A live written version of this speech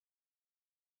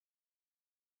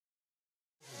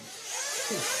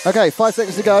Okay, 5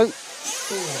 seconds to go.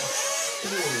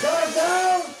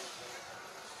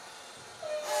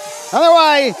 And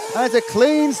away! And it's a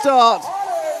clean start.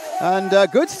 And a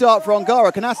good start for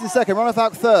Ongaro. Canas in second,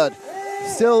 Ronafalk third.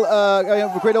 Still going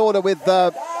over grid order with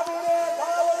the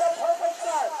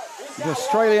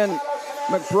Australian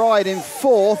McBride in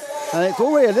fourth. And it's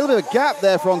already a little bit of a gap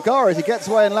there for Ongaro as he gets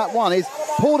away in lap one. He's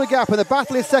pulled a gap and the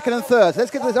battle is second and third. So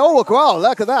let's get to this. Oh, wow,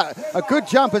 look at that. A good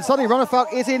jump and suddenly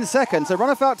Ronafalk is in second. So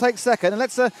Ronafalk takes second and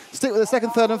let's stick with the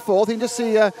second, third and fourth. You can just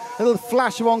see a little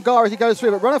flash of Ongaro as he goes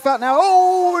through. But Ronafalk now,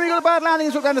 oh, he got a bad landing.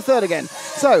 He's dropped down to third again.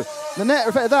 So the net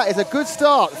effect of that is a good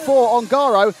start for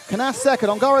Ongaro. Canas second,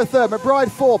 Ongaro third,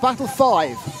 McBride four, battle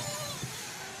five.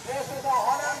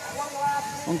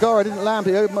 Ongaro didn't land,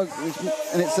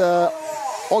 and it's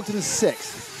Ogden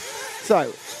sixth.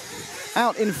 So,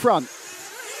 out in front,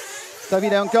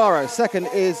 David Ongaro. Second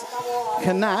is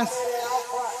Canas.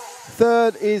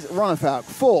 Third is Ronafalk.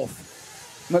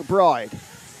 Fourth, McBride.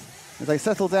 As they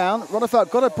settle down, Ronafalk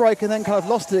got a break and then kind of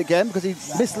lost it again because he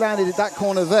mislanded at that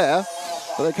corner there.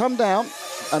 But they come down,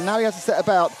 and now he has to set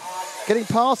about getting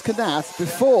past Canas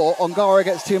before Ongaro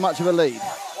gets too much of a lead.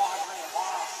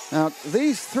 Now,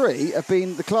 these three have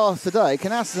been the class today.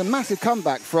 Canas is a massive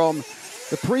comeback from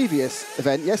the previous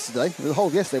event yesterday, the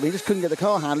whole yesterday, when he just couldn't get the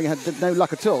car handling, had no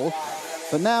luck at all.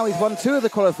 But now he's won two of the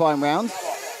qualifying rounds,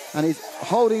 and he's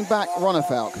holding back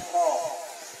Ronafalk.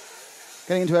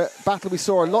 Getting into a battle we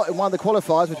saw a lot in one of the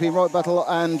qualifiers between Robert Battle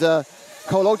and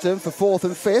Cole Ogden for fourth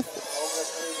and fifth.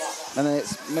 And then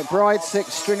it's McBride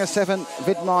 6, Stringer 7,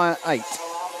 Vidmeyer 8.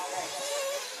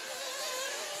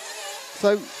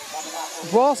 So,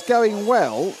 whilst going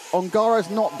well, Ongaro's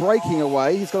not breaking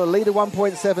away. He's got a lead of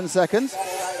 1.7 seconds.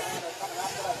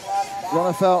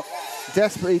 Ronafalk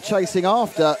desperately chasing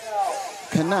after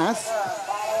Canas.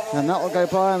 And that will go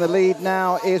by, and the lead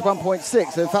now is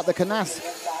 1.6. So in fact, the Canas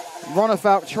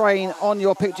Ronafalk train on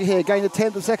your picture here gained a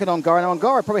tenth of a second on Ongaro. Now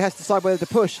Ongaro probably has to decide whether to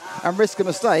push and risk a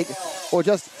mistake or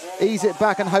just ease it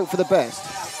back and hope for the best.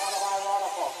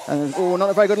 And not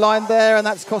a very good line there, and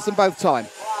that's cost them both time.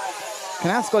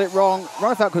 Canas got it wrong,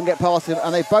 Ronafalk couldn't get past him,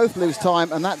 and they both lose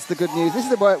time, and that's the good news.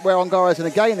 This is where Ongaro is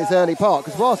going to gain this early part,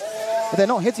 because whilst they're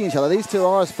not hitting each other, these two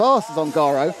are as fast as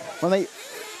Ongaro. When they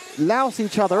louse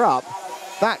each other up,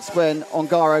 that's when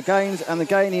Ongaro gains, and the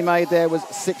gain he made there was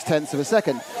 0.6 of a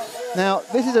second. Now,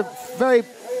 this is a very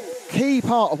key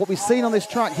part of what we've seen on this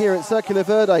track here at Circular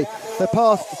Verde the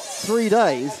past 3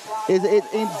 days. Is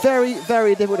very,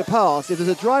 very difficult to pass. If there's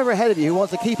a driver ahead of you who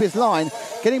wants to keep his line,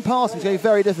 getting past him is going to be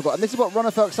very difficult. And this is what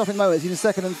Ronafalk's suffering moments. He's in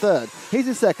second and third. He's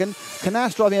in second.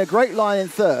 Canas driving a great line in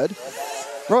third.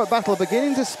 Robert Battle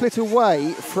beginning to split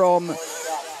away from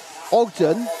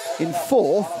Ogden in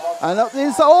fourth. And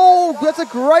oh, that's a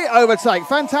great overtake.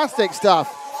 Fantastic stuff.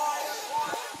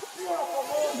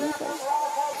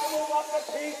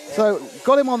 So,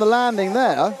 got him on the landing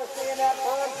there.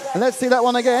 And let's see that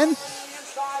one again.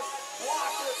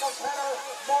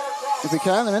 If we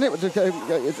can, in a minute,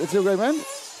 it's still going round.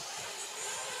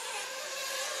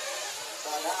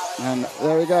 And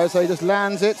there we go. So he just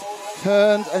lands it,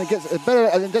 turns, and it gets a better.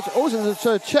 And it also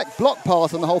show a check block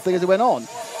pass on the whole thing as it went on.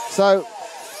 So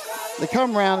they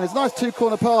come round. There's a nice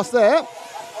two-corner pass there.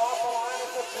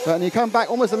 And you come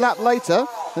back almost a lap later.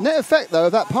 The net effect, though,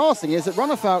 of that passing is that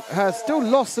Ronafalk has still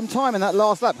lost some time in that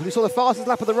last lap. We saw the fastest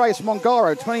lap of the race from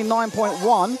Ongaro,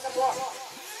 29.1.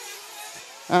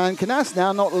 And Canas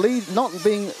now not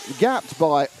being gapped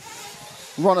by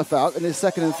Ronafalk in his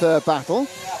second and third battle.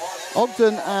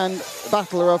 Ogden and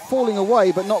Battler are falling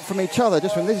away, but not from each other,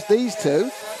 just from these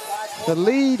two. The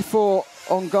lead for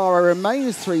Ongaro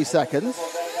remains 3 seconds.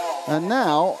 And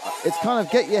now it's kind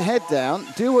of get your head down,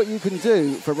 do what you can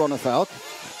do for Ronafalk,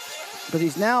 because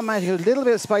he's now managing a little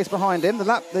bit of space behind him.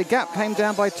 The gap came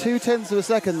down by 0.2 of a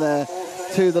second there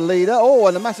to the leader. Oh,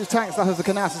 and the massive tank stuff of the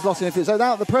Canas has lost him. So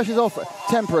now the pressure's off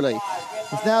temporarily.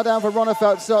 It's now down for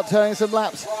Ronafalk to start turning some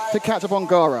laps to catch up on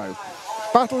Ongaro.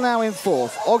 Battle now in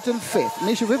fourth, Ogden fifth,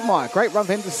 Nisha Vidmeyer, great run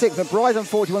for him to sixth, but Bride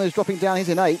unfortunately is dropping down, he's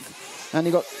in eighth. And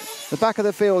you got the back of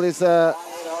the field is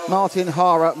Martin,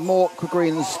 Hara, Mork,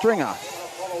 Green and Stringer.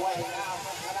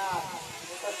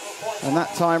 And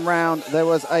that time round, there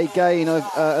was a gain of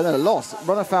a loss.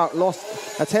 Ronafalk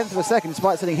lost a tenth of a second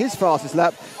despite setting his fastest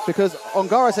lap, because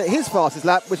Ongaro set his fastest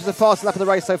lap, which is the fastest lap of the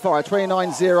race so far, at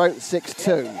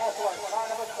 29.062.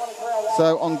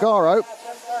 So Ongaro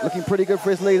looking pretty good for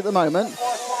his lead at the moment.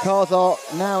 Cars are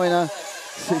now in a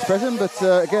sixth position, but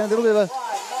again, a little bit of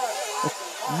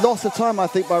a loss of time, I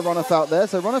think, by Ronafalk there.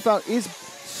 So Ronafalk is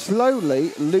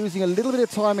slowly losing a little bit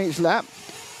of time each lap.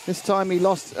 This time he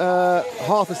lost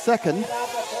half a second.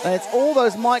 And it's all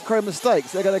those micro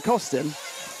mistakes that are going to cost him.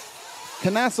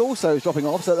 Canas also is dropping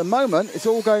off. So at the moment, it's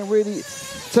all going really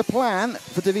to plan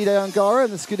for Davide Ongaro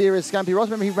and the Scuderia Scampi Ross.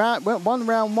 Remember, he won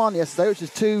round 1 yesterday, which is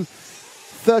 2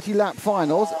 30-lap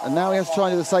finals, and now he has to try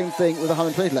and do the same thing with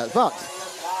 120 laps. But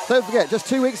don't forget, just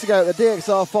 2 weeks ago at the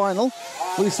DXR final,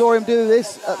 we saw him do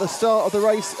this at the start of the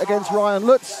race against Ryan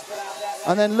Lutz,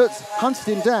 and then Lutz hunted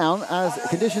him down as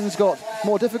conditions got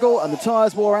more difficult and the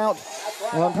tyres wore out.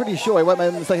 Well, I'm pretty sure he won't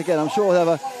make a mistake again. I'm sure he'll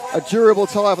have a durable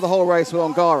tyre for the whole race with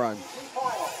Ongaro.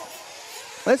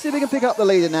 Let's see if we can pick up the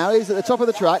leader now. He's at the top of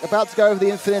the track, about to go over the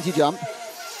infinity jump,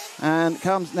 and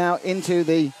comes now into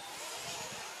the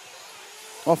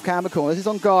off-camber corner. This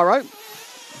is Ongaro.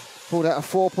 Pulled out a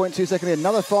 4.2 second lead.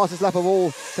 Another fastest lap of all,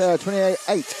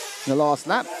 28.8 in the last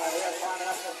lap.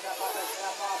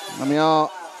 And we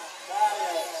are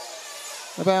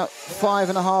about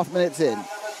 5.5 minutes in.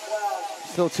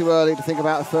 Still too early to think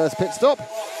about the first pit stop.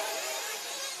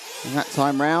 And that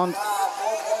time round,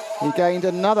 he gained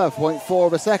another 0.4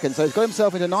 of a second. So he's got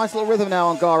himself into a nice little rhythm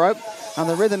now, Ongaro. And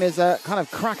the rhythm is kind of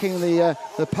cracking the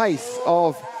pace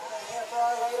of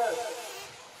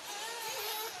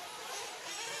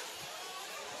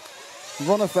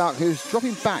Ronefalk, who's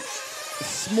dropping back a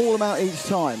small amount each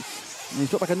time. And he's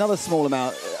dropped back another small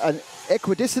amount. And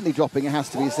equidistantly dropping, it has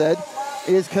to be said,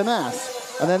 is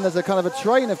Canas. And then there's a kind of a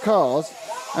train of cars.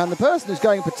 And the person who's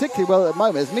going particularly well at the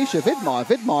moment is Misha Vidmar.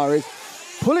 Vidmar is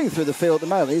pulling through the field at the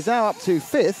moment. He's now up to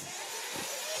 5th.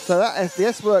 So that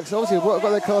SDS works. Obviously, got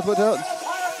their cars worked out.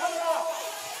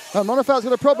 And Ronefalk's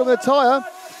got a problem with the tyre.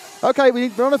 Okay, we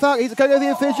need Ronefalk. He's going over the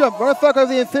infinity jump. Ronefalk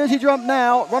over the infinity jump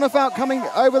now. Ronefalk coming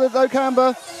over the low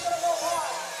camber.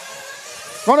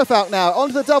 Ronefalk now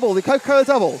onto the double, the Coca-Cola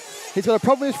double. He's got a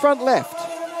problem with his front left.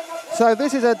 So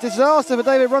this is a disaster for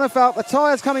David Ronefalk. The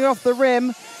tyre's coming off the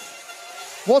rim.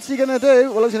 What's he going to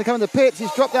do? Well, he's going to come in the pits.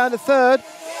 He's dropped down to 3rd.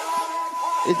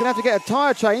 He's going to have to get a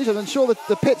tyre change and ensure that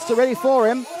the pits are ready for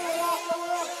him.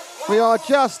 We are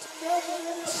just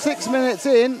 6 minutes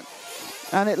in,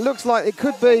 and it looks like it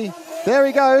could be. There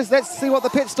he goes. Let's see what the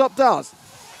pit stop does.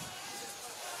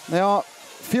 They are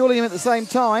fueling him at the same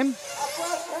time.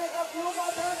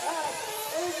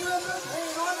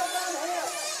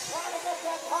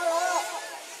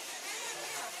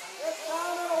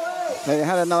 They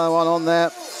had another one on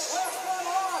there.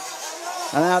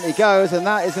 And out he goes, and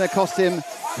that is going to cost him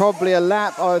probably a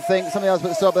lap, I would think. Somebody else put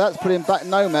the stop, but that's put him back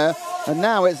nowhere. And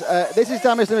now it's this is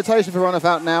damage limitation for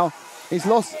Ronefalk now. He's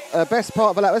lost best part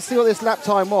of a lap. Let's see what this lap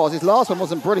time was. His last one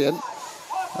wasn't brilliant.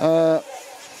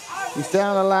 He's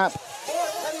down a lap.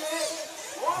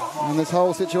 And this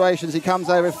whole situation, as he comes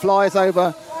over, flies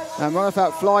over, and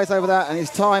Ronefalk flies over that, and his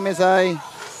time is a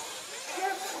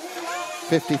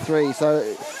 53.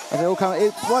 So as they all come,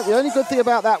 the only good thing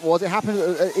about that was it happened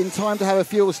in time to have a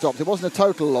fuel stop. It wasn't a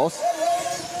total loss.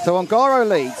 So Ongaro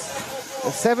leads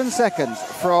 7 seconds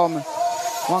from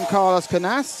Juan Carlos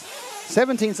Canas.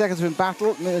 17 seconds from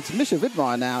battle. It's Misha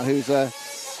Vidmar now, who's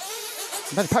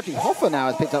Patrick Hoffer now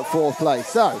has picked up 4th place.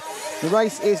 So the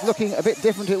race is looking a bit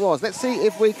different to it was. Let's see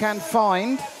if we can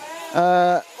find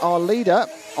our leader.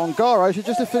 Ongaro should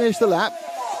just have finished the lap.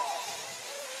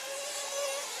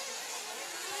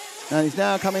 And he's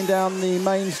now coming down the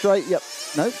main straight. Yep.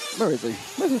 No, where is he?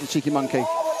 Where's the cheeky monkey?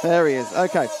 There he is.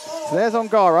 Okay. So there's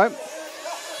Ongaro.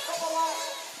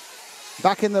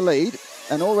 Back in the lead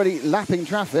and already lapping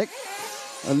traffic.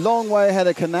 A long way ahead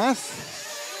of Canas.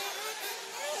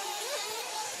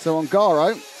 So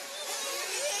Ongaro.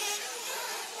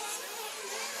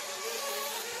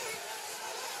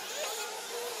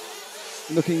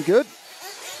 Looking good.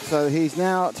 So he's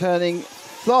now turning.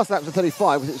 Last lap was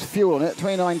 35 because it's fuel on it.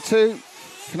 29.2.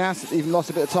 Canas even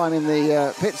lost a bit of time in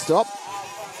the pit stop.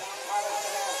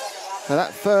 So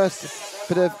that first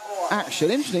bit of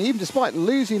action. Interesting, even despite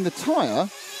losing the tyre,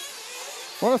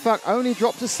 Ronefalk only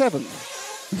dropped to 7th.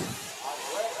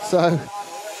 So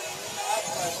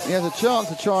he has a chance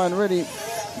to try and really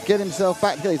get himself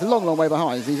back together. He's a long, long way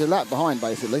behind. He's a lap behind,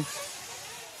 basically.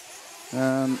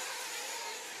 I'm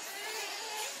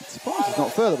surprised he's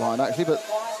not further behind, actually, but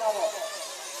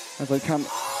as they come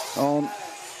on.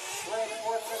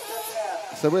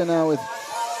 So we're now with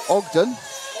Ogden,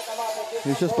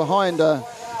 who's just behind.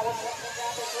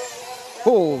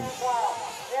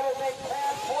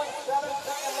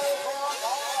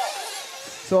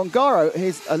 So Ongaro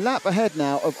is a lap ahead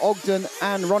now of Ogden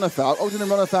and Ronefalk. Ogden and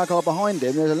Ronefalk are behind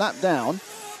him. There's a lap down.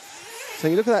 So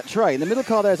you look at that train. The middle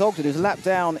car there is Ogden, who's a lap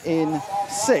down in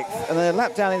 6th, and then a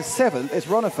lap down in 7th is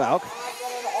Ronefalk.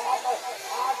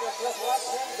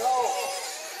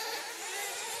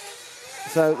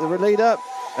 So the leader,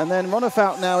 and then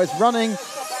Ronefalk now is running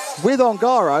with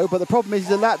Ongaro, but the problem is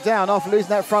he's a lap down after losing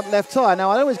that front left tyre.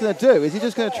 Now, I know what he's going to do. Is he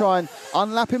just going to try and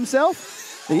unlap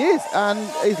himself? He is, and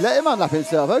he's let him unlap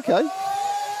himself. Okay.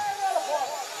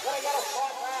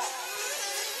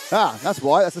 Ah, that's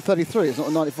why. That's a 33. It's not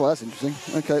a 94. That's interesting.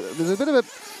 Okay, there's a bit of a...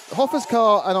 Hoffa's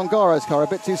car and Ongaro's car are a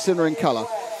bit too similar in colour,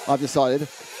 I've decided. And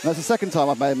that's the second time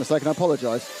I've made a mistake, and I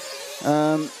apologise.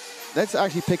 Let's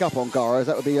actually pick up Ongaro's.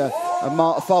 That would be a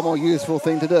far more useful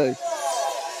thing to do.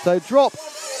 So drop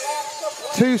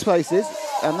 2 spaces,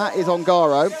 and that is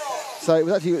Ongaro. So it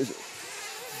was actually...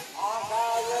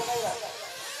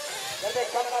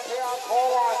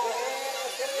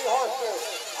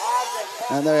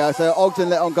 And there we go. So Ogden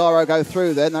let Ongaro go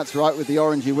through then. That's right, with the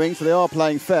orangey wing. So they are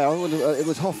playing fair. It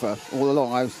was Hoffa all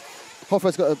along.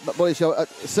 Hoffa's got a body show at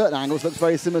certain angles looks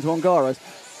very similar to Ongaro's.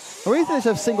 The reason is to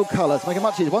have single colours, make it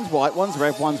much easier. One's white, one's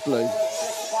red, one's blue.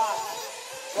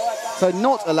 So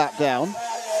not a lap down.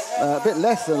 A bit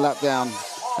less than a lap down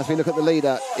as we look at the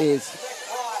leader is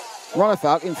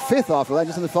Ronefalk in 5th after that,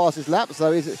 just in the fastest lap.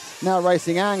 So he's now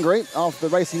racing angry after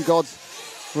the racing gods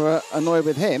were annoyed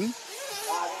with him.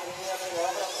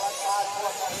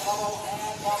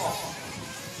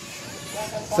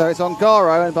 So it's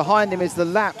Ongaro, and behind him is the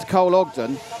lapped Cole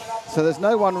Ogden. So there's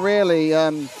no one really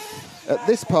at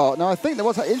this part. Now, I think there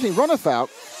was interesting. Ronefalk.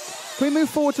 Can we move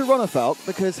forward to Ronefalk?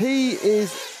 Because he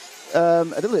is a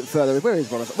little bit further. Where is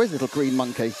Ronefalk? Where's the little green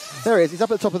monkey? There he is. He's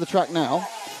up at the top of the track now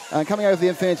and coming over the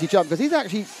infinity jump because he's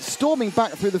actually storming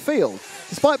back through the field.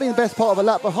 Despite being the best part of a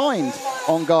lap behind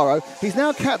Ongaro, he's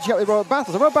now catching up with Robert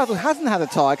Battle. So Robert Battle hasn't had a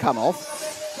tyre come off.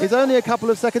 He's only a couple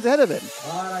of seconds ahead of him.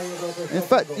 In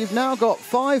fact, you've now got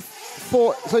 5,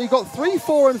 4. So you've got 3,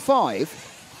 4, and 5.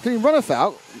 Including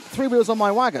Ronefalk, 3 wheels on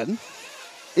my wagon,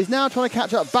 is now trying to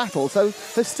catch up Battle. So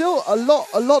there's still a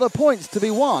lot of points to be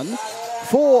won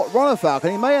for Ronefalk,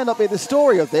 and he may end up being the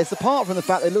story of this, apart from the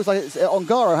fact that it looks like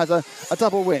Ongaro has a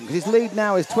double win, because his lead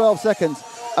now is 12 seconds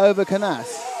over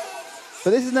Canas.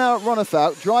 But this is now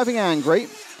Ronefalk driving angry,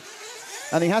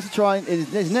 and he has to try,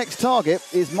 his next target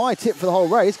is my tip for the whole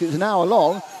race, because it's an hour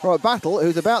long. Robert Battle,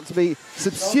 who's about to be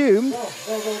subsumed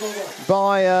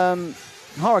by,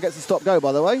 Hara gets the stop go,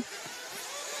 by the way.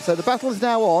 So the battle is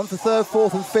now on for 3rd,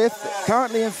 4th and 5th.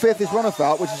 Currently in 5th is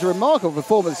Ronefalk, which is a remarkable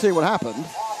performance, seeing what happened.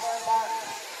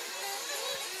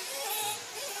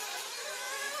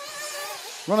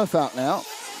 Ronefalk now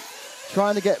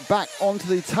trying to get back onto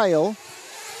the tail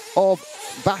of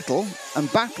Battle, and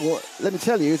Battle, let me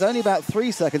tell you, is only about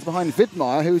 3 seconds behind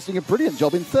Widmeyer, who's doing a brilliant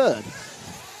job in 3rd.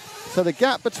 So the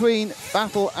gap between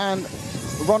Battle and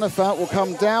Ronefalk will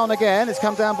come down again. It's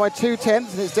come down by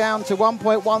 0.2, and it's down to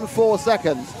 1.14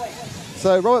 seconds.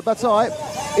 So Robert Bataille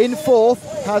in 4th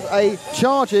has a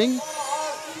charging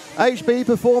HB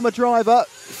Performer driver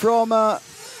from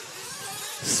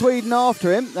Sweden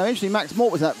after him. Now, interestingly, Max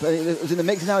Mort was in the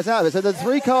mix, and now it's out of it. So the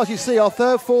 3 cars you see are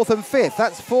 3rd, 4th and 5th.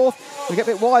 That's 4th. We get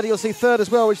a bit wider, you'll see 3rd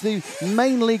as well, which is the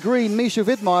mainly green Misha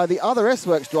Widmeyer, the other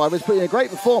S-Works driver, is putting in a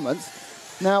great performance.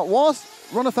 Now, whilst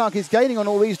Ronefalk is gaining on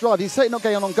all these drives, he's certainly not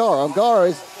gaining on Ongaro. Ongaro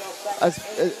is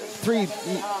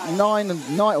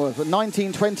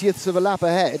 19/20ths of a lap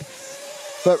ahead.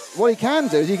 But what he can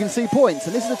do is you can see points,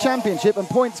 and this is a championship, and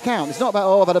points count. It's not about,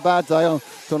 oh, I've had a bad day, I don't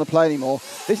want to play anymore.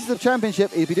 This is the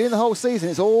championship. He'll be doing the whole season.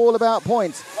 It's all about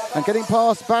points, and getting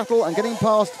past Battle and getting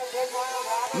past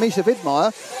Misha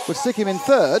Widmeyer would stick him in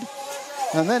 3rd,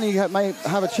 and then he may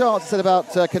have a chance instead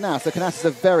about Canas. So Canas is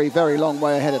a very, very long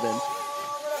way ahead of him.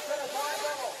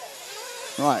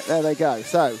 Right, there they go.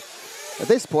 So at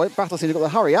this point, Battle seems to have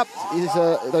got the hurry up.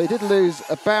 Though he did lose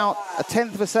about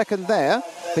 1/10 of a second there,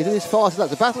 but he did his fastest lap.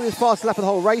 So Battle did his fastest lap of the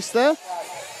whole race there.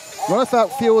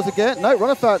 Ronefalk fuels again. No,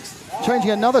 Ronefalk's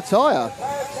changing another tyre.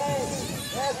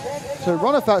 So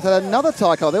Ronefalk's had another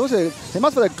tyre car. There must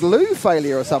have been a glue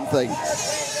failure or something.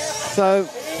 So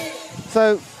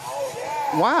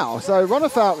wow. So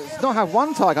Ronefalk does not have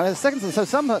one tyre car. So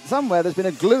somewhere there's been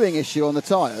a gluing issue on the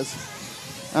tyres.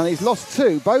 And he's lost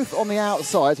 2, both on the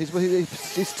outside.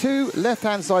 His 2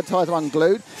 left-hand side tyres are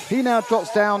unglued. He now drops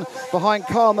down behind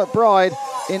Carl McBride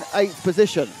in 8th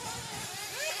position.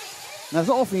 Now, it's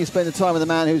not often you spend the time with a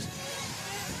man who's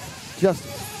just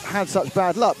had such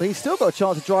bad luck, but he's still got a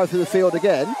chance to drive through the field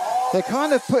again. They're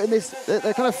kind of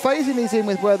phasing these in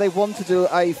with where they want to do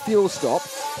a fuel stop.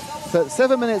 So at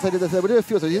 7 minutes, they will do a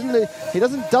fuel stop. He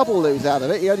doesn't double lose out of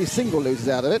it. He only single loses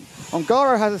out of it.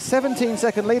 Ongaro has a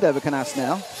 17-second lead over Canas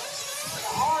now.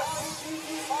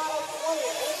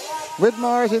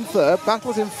 Widmeyer is in 3rd.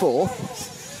 Battle's in 4th.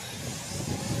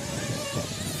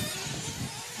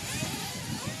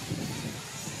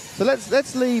 So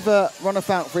let's leave Ronner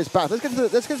Falk for his battle.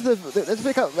 Let's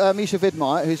pick up Misha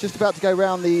Widmeyer, who's just about to go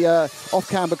round the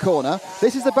off-camber corner.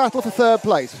 This is the battle for third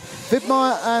place.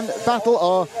 Widmeyer and Battle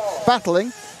are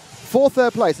battling for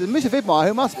third place. And Misha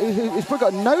Widmeyer, who's probably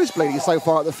got nosebleeding so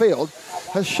far at the field,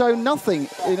 has shown nothing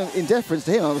in deference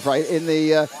to him, I'm afraid, in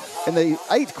the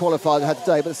 8 qualifiers we had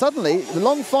today. But suddenly, the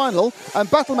long final,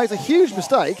 and Battle makes a huge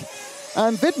mistake,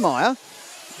 and Widmeyer,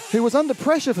 who was under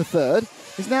pressure for third,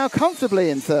 is now comfortably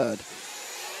in third.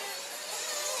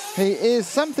 He is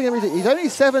something, he's only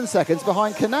 7 seconds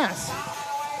behind Canas.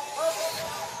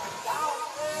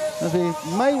 As we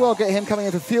may well get him coming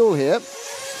in for fuel here.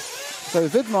 So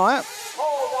Widmeyer,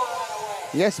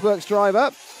 the S-Works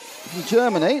driver from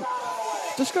Germany.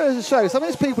 Just goes to show, some of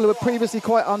these people who were previously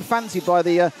quite unfancied by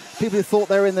the people who thought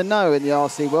they were in the know in the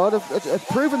RC world have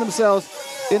proven themselves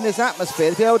in this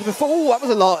atmosphere to be able to perform. Oh,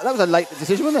 that was a late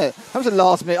decision, wasn't it? That was a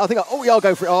last minute. I think, oh yeah, I'll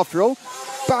go for it after all.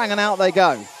 Bang, and out they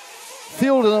go.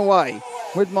 Fueled and away.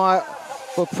 Widmeyer,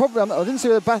 well, probably, I didn't see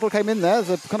where the Battle came in there.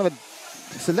 There's a kind of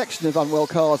a selection of unwell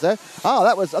cars there. Ah,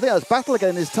 I think that was Battle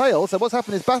again in his tail. So what's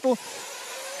happened is Battle,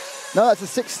 no, that's a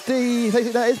 60,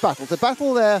 that is Battle. So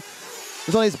Battle there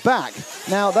is on his back.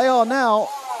 Now, they are now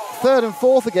third and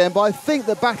fourth again, but I think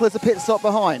the Battle is a pit stop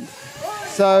behind.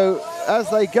 So as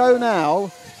they go now,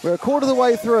 we're a quarter of the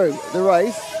way through the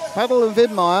race. Battle and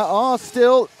Widmeyer are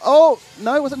still... Oh,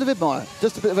 no, it wasn't the Widmeyer.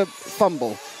 Just a bit of a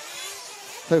fumble.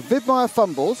 So Widmeyer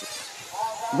fumbles.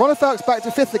 Ronner Falk's back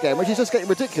to fifth again, which is just getting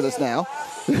ridiculous now.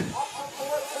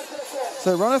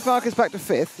 So Ronner Falk is back to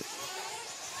fifth.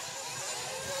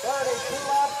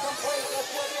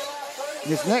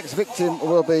 His next victim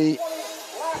will be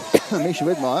Misha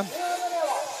Widmeyer.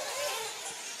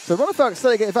 So Ronner Falk's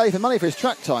still getting value for money for his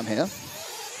track time here.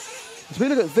 As we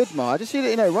look at Widmeyer, just so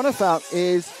you know, Ronner Falk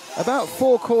is about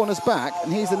 4 corners back,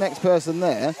 and he's the next person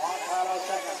there.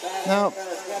 Now,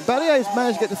 Badier's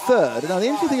managed to get to third. Now, the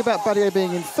interesting thing about Badier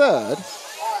being in third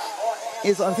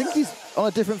is I think he's on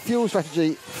a different fuel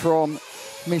strategy from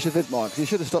Misha Widmeyer, because he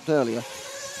should have stopped earlier.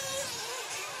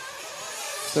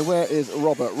 So where is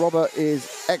Robert? Robert is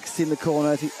exiting the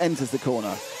corner as he enters the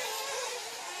corner.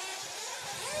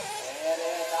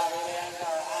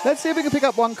 Let's see if we can pick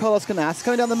up one Carlos Canas.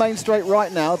 Coming down the main straight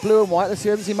right now, blue and white. Let's see,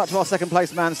 we haven't seen much of our second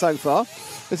place man so far.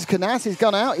 This is Canas, he's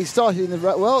gone out. He started in the,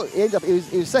 well, he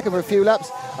was second for a few laps,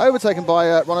 overtaken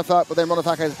by Ronner Falk, but then Ronner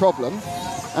Falk has a problem.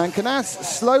 And Canas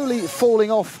slowly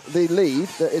falling off the lead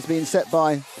that is being set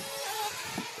by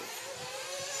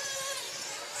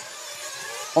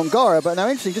Ongara. But now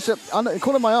interesting, just under the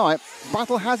corner of my eye,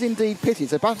 Battle has indeed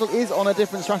pitted. So Battle is on a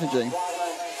different strategy.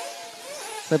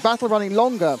 So Battle running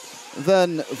longer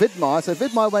than Widmeyer. So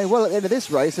Widmeyer may well at the end of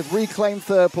this race have reclaimed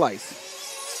third place.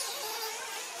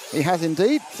 He has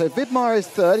indeed. So Widmeyer is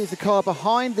third. He's the car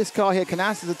behind this car here.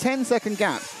 Canas is a 10-second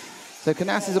gap. So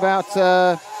Canas is about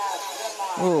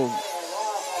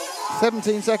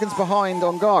 17 seconds behind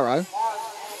Ongaro.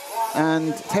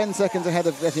 And 10 seconds ahead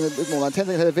of, getting a bit more than 10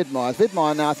 seconds ahead of Widmeyer.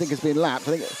 Widmeyer now I think has been lapped.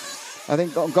 I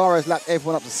think Ongaro has lapped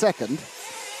everyone up to second.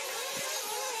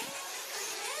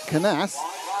 Canas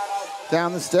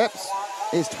down the steps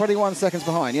is 21 seconds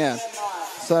behind, yeah.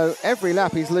 So every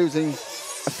lap he's losing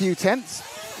a few tenths,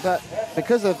 but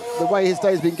because of the way his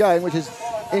day's been going, which is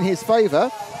in his favour,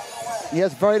 he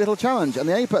has very little challenge. And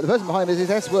the person behind him is his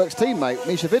S-Works teammate,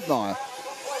 Misha Widmeyer.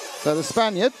 So the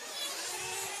Spaniard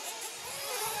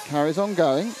carries on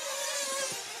going.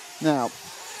 Now,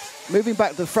 moving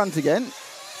back to the front again,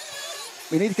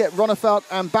 we need to get Ronner Falk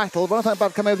and Battle. Ronner Falk and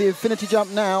Battle come over the infinity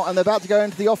jump now, and they're about to go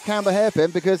into the off-camber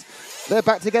hairpin because they're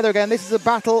back together again. This is a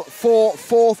battle for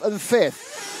fourth and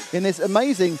fifth in this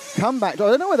amazing comeback. I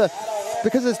don't know whether,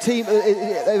 because this team,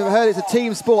 they've heard it's a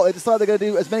team sport, they decided they're going to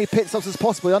do as many pit stops as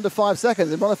possible in under 5 seconds.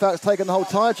 And Ronner Falk's taken the whole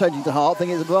tyre changing to heart,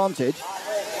 thinking it's an advantage.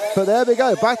 But there we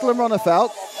go, Battle and Ronner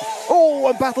Falk. Oh,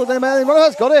 and Battle then, Ronner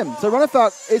Falk's got him. So Ronner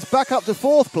Falk is back up to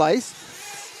fourth place.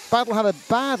 Battle had a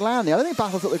bad landing. I think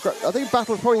Battle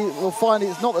probably will find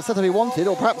it's not the setup he wanted,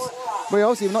 or perhaps we're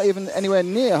obviously not even anywhere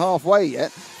near halfway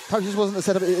yet. Perhaps this wasn't the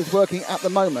setup that is working at the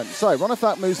moment. So Ronner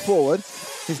Falk moves forward.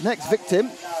 His next victim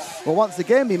will once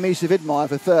again be Misha Widmeyer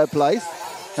for third place.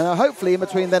 And hopefully in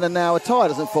between then and now a tyre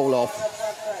doesn't fall off.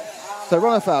 So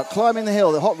Ronner Falk climbing the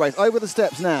hill, the hot race, over the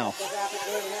steps now.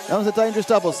 That was a dangerous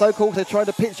double, so cool, they're trying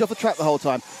to pitch you off the track the whole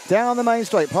time. Down the main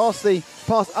straight, past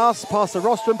us, past the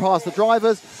rostrum, past the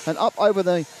drivers, and up over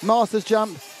the Masters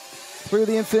jump, through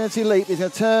the infinity leap. He's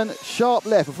going to turn sharp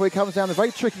left before he comes down the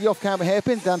very tricky off-camber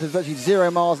hairpin, down to virtually 0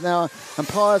 miles an hour, and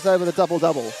pyres over the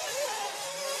double-double.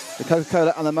 The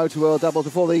Coca-Cola and the Motor World double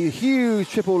before the huge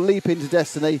triple leap into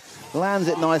destiny, lands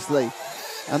it nicely.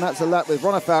 And that's a lap with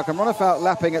Ronefalk, and Ronefalk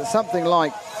lapping at something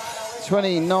like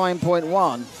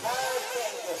 29.1.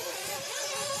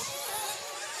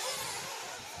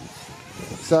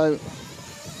 So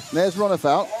there's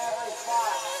Ronefalk.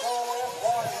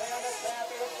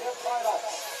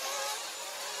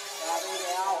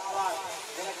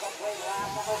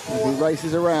 As he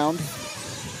races around.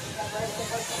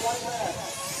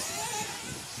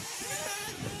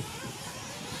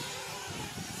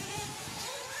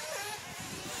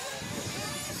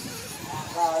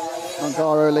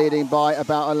 Ongaro leading by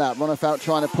about a lap. Ronefalk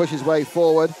trying to push his way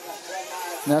forward.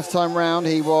 Last time round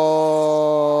he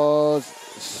was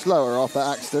slower off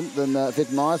that accident than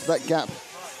Vidmar, so that gap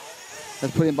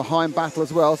has put him behind Battle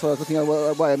as well. So I was looking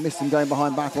away, I missed him going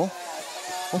behind Battle.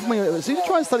 Often when as soon as you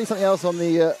try and study something else on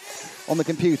the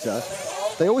computer,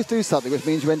 they always do something which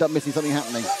means you end up missing something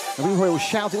happening. And people will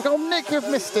shout, "Oh, Nick, you've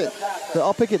missed it!" But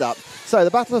I'll pick it up. So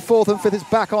the battle for 4th and 5th is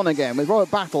back on again with Robert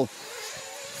Battle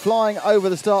flying over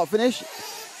the start finish,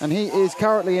 and he is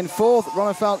currently in 4th.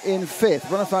 Ronefalk in 5th.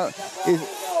 Ronefalk is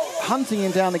hunting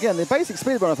him down again. The basic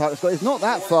speed of Ronefalk is not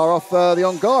that far off the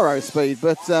Ongaro speed,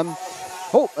 but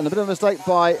oh, and a bit of a mistake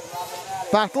by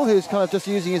Battle, who's kind of just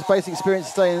using his basic experience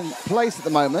to stay in place at the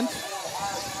moment.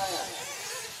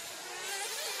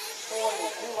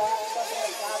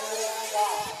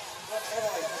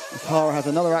 Tara has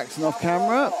another accident off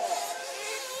camera.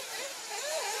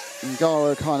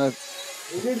 Ongaro kind of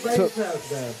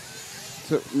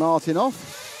took Martin off.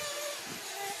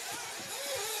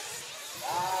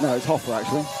 No, it's Hoffer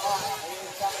actually.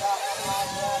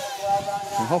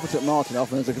 And Hoffer took Martin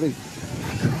off, and there's a big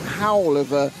howl of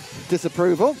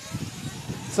disapproval.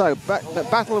 So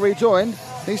Battle rejoined.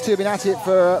 These two have been at it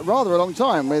for rather a long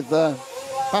time with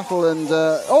Battle and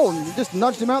oh, just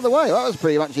nudged him out of the way. That was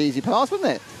pretty much easy pass,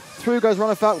 wasn't it? Through goes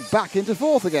Ronefalk back into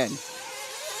 4th again.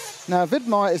 Now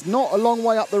Vidmar is not a long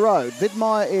way up the road.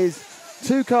 Vidmar is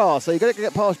 2 cars, so you've got to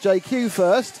get past JQ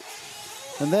first.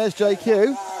 And there's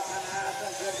JQ.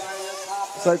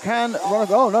 So can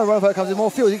Ronefalk, oh no, Ronefalk comes with more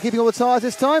fuel. Is he keeping all the tyres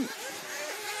this time?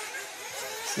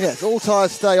 Yes, all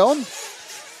tyres stay on.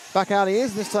 Back out he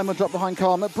is, and this time we'll drop behind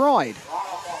Carl McBride.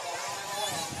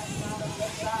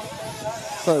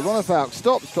 So Ronefalk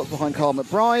drops behind Carl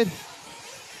McBride.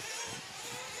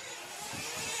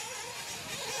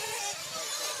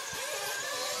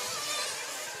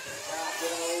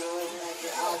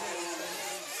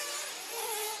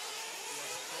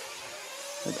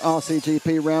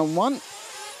 Rcgp round 1.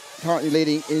 Currently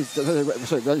leading is, sorry,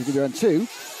 Rcgp round 2.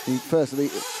 The first of the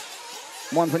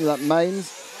 120 lap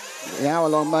mains, the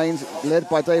hour-long mains, led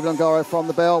by David Ongaro from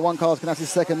the bell. One car's Ganassi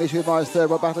second, Misha Vidmar is third,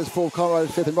 Rob Battle is fourth, Conrad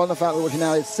is fifth, and Ronefalk, we're watching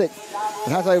now, is sixth.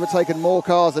 It has overtaken more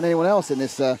cars than anyone else in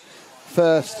this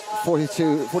first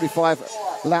 45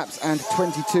 laps and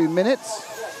 22 minutes.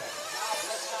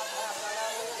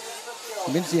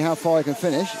 I'm going to see how far he can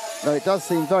finish, though it does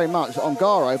seem very much that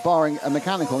Ongaro, barring a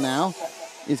mechanical now,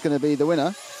 is going to be the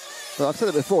winner. But I've said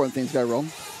it before when things go wrong.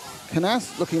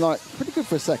 Canas looking like pretty good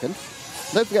for a second.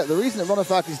 Don't forget, the reason that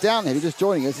Ronefalk is down here, he's just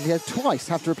joining us, is he has twice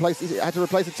had to replace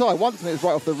a tyre. Once when it was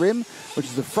right off the rim, which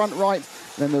is the front right,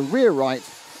 then the rear right,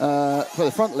 sorry,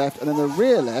 the front left, and then the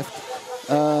rear left,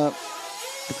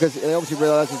 because they obviously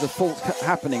realised there's a fault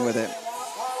happening with it.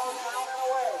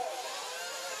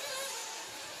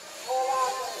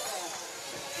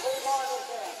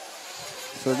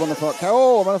 So Ronefalk,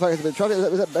 oh, Ronefalk has a bit of trouble,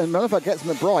 and Ronefalk gets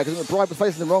McBride, because McBride was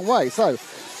facing the wrong way. So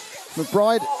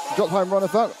McBride drops home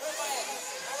Ronefalk,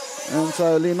 and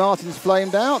so Lee Martin's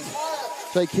flamed out.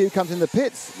 JQ comes in the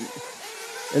pits,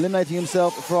 eliminating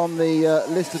himself from the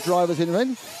list of drivers in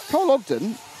ring. Cole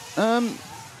Ogden, I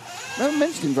haven't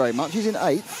mentioned him very much. He's in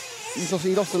 8th.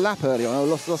 He lost a lap early on, or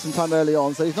lost some time early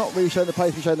on, so he's not really showing the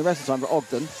pace he's showing the rest of the time for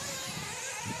Ogden.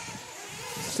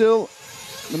 Still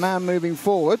the man moving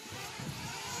forward.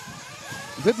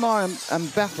 Vidmar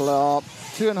and Battle are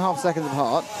 2.5 seconds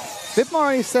apart.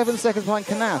 Vidmar is 7 seconds behind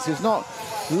Canas, who's not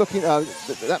looking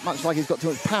that much like he's got too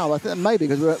much power. I think maybe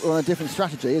because we're on a different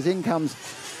strategy. As in comes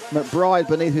McBride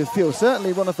beneath his fuel.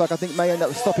 Certainly Ronefalk, I think, may end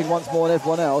up stopping once more than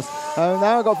everyone else.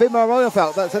 Now I've got Vidmar and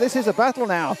Ronefalk. So this is a battle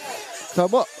now. So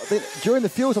what? I think during the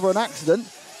fuel stop or an accident,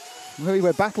 maybe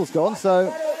where Battle's gone.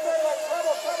 So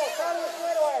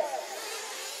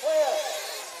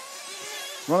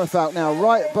Ronefalk now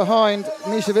right behind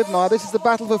Misha Vidmar. This is the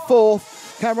battle for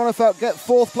 4th. Can Ronefalk get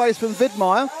 4th place from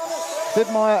Vidmar?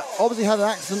 Vidmar obviously had an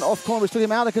accident off corner which took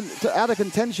him out of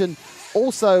contention.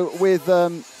 Also with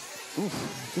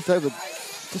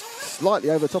just slightly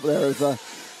over the top there of I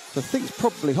think it's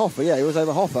probably Hoffer. Yeah, he was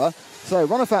over Hoffer. So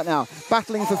Ronefalk now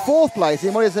battling for 4th place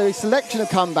in what is a selection of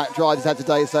comeback drives he's had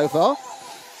today so far.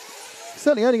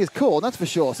 certainly earning his corn, that's for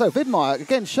sure. So Widmeyer,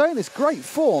 again, showing this great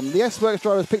form the S-Works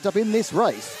driver has picked up in this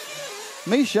race.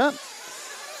 Misha,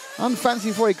 unfancy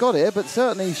before he got here, but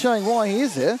certainly showing why he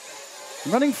is here.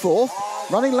 Running fourth,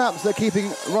 running laps that are keeping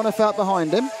Ronnefout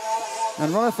behind him.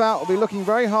 And Ronnefout will be looking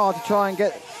very hard to try and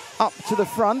get up to the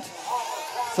front.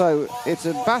 So it's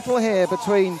a battle here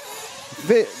between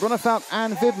Ronnefout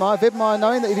and Widmeyer. Widmeyer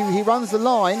knowing that if he runs the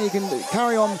line, he can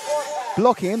carry on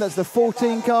blocking him. That's the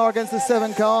 14 car against the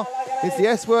 7 car. It's the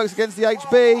S-Works against the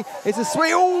HB. It's a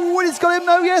sweep. Oh, and it's got him.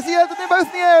 No, yes, yeah, they're both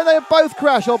in the air and they both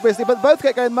crash, obviously, but both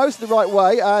get going most of the right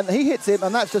way. And he hits him,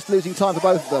 and that's just losing time for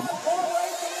both of them.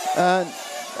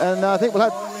 And I think we'll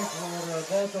have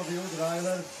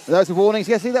those are warnings.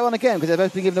 Yes, see that one again because they've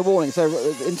both been given a warning. So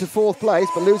into fourth place,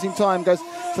 but losing time goes.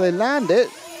 So they land it,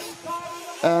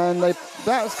 and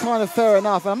that's kind of fair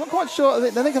enough. And I'm not quite sure.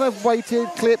 They think kind of waited,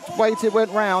 clipped, waited,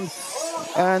 went round,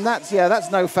 and that's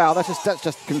no foul. That's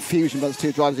just confusion by those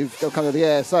two drivers who've come to the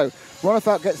air. So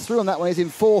Ronnefout gets through on that one. He's in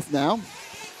fourth now,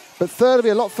 but third will be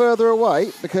a lot further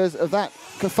away because of that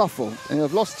kerfuffle, and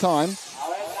they've lost time.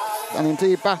 And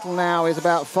indeed, Battle now is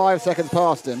about 5 seconds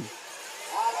past him.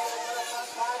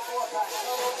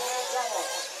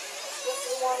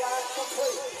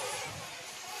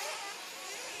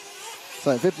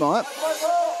 So Widmeyer,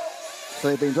 so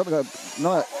they've been dropping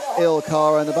another ill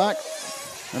car in the back,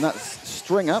 and that's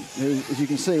Stringer, who, as you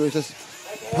can see, was just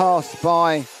passed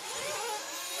by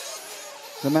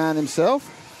the man himself,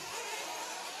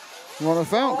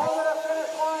 Ronnefout.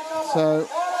 So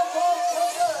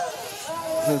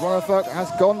Ronnefout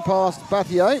has gone past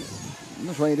Battier. I'm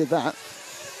not sure he did that.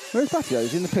 Where's Battier?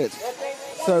 He's in the pit.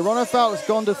 So Ronnefout's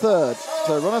gone to third.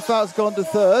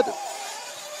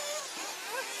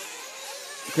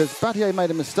 Because Battier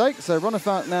made a mistake. So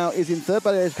Ronnefout now is in third.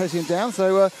 Battier is chasing him down.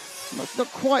 So it's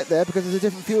not quite there because there's a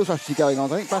different fuel strategy going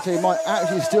on. I think Battier might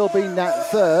actually still be in that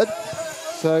third.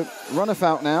 So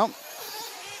Ronnefout now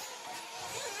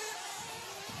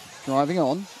driving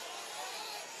on.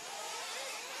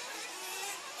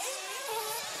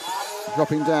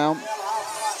 Dropping down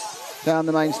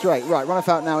the main straight. Right,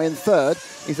 Ronnefout now in third.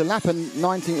 He's a lap and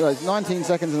 19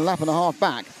 seconds and a lap and a half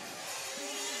back.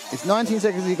 It's 19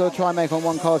 seconds he's got to try and make on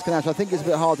one car's canal. I think it's a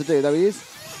bit hard to do, though he was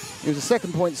a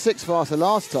 2.6 faster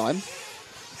last time.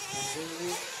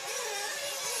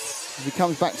 As he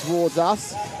comes back towards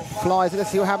us, flies.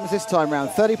 Let's see what happens this time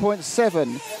round.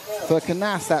 30.7 for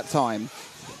Canas that time.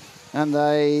 And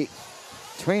he's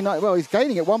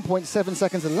gaining at 1.7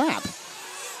 seconds a lap.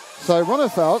 So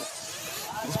Ronnefout,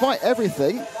 despite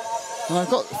everything, and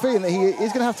I've got the feeling that he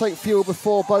is going to have to take fuel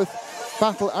before both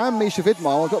Battle and Misha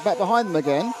Widmeyer got back behind them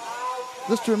again.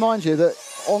 Just to remind you that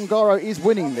Ongaro is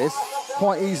winning this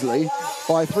quite easily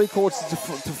by 3/4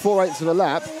 to 4/8 of a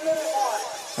lap.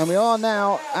 And we are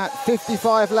now at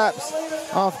 55 laps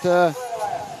after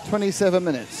 27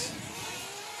 minutes.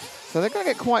 So they're going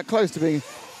to get quite close to being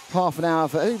half an hour.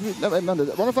 Remember,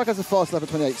 Ronnefout has a fast lap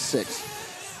of 28.6.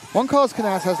 One car's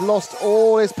Canas has lost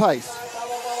all his pace.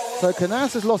 So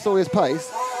Canas has lost all his pace,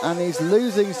 and he's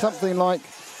losing something like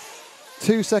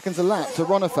 2 seconds a lap to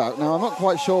Ronnefout. Now, I'm not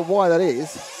quite sure why that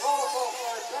is.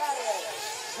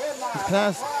 Is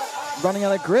Canas running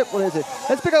out of grip? What is it?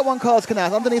 Let's pick up one car's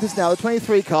Canas. Underneath us now, the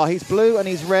 23 car. He's blue and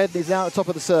he's red, and he's now at the top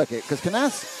of the circuit. Because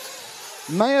Canas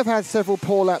may have had several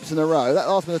poor laps in a row. That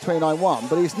last one was 29.1,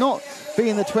 but he's not been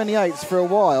in the 28s for a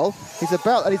while. He's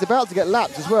about to get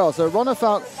lapped as well. So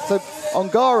Ongaro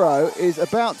is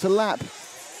about to lap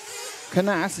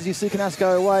Canas. As you see Canas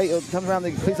go away, he'll come around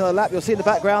and complete another lap. You'll see in the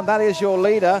background, that is your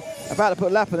leader about to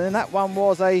put a lap in, and that one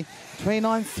was a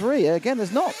 29.3. Again,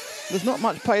 there's not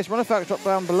much pace. Ronnefout dropped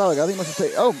down below. I think must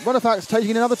have Ronnefout's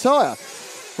changing another tyre.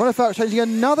 Ronnefout's changing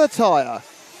another tyre.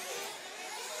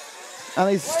 And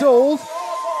he's stalled.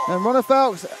 And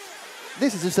Ronnefout,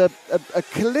 this is just a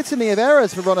litany of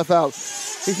errors for Ronnefout.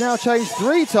 He's now changed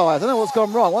 3 tyres. I don't know what's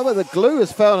gone wrong. Whether the glue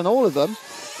has failed on all of them.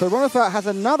 So Ronnefout has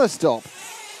another stop.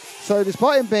 So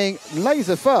despite him being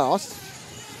laser fast,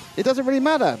 it doesn't really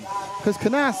matter. Because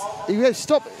Canas, if you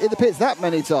stop in the pits that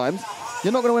many times,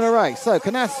 you're not going to win a race. So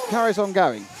Canas carries on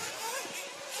going.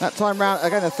 That time round,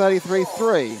 again, a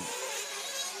 33.3.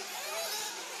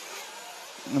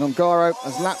 And Ongaro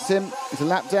has lapped him. He's a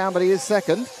lap down, but he is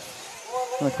second.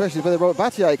 And the question is whether Robert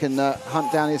Battier can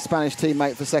hunt down his Spanish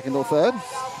teammate for second or third.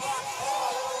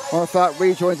 Ronnefout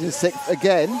rejoins in sixth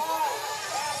again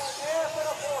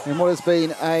in what has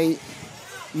been a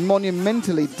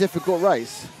monumentally difficult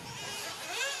race.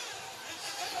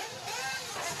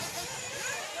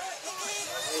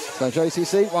 So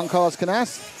JCC, one car's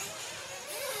Canas.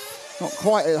 Not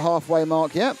quite at the halfway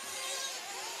mark yet.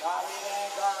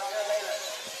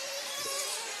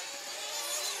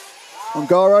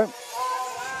 Ongaro,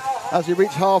 as we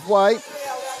reach halfway,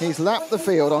 he's lapped the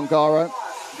field, Ongaro.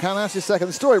 Canas is second.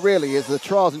 The story really is the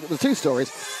trials, and the two stories.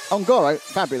 Ongaro,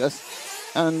 fabulous.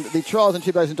 And the Trials and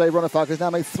Tribulation Day Runner-Falk has now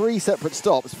made 3 separate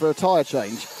stops for a tyre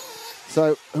change.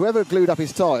 So whoever glued up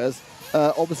his tyres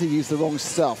obviously used the wrong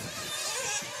stuff.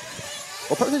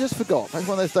 Or perhaps they just forgot. Perhaps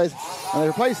one of those days. And they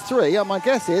replaced 3. And my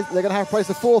guess is they're going to have to replace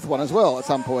the 4th one as well at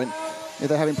some point, if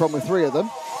they're having a problem with 3 of them.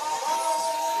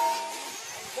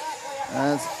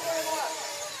 As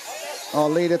our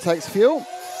leader takes fuel.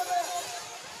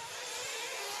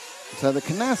 So the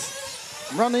Canas,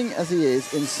 running as he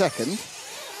is in second,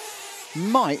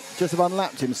 might just have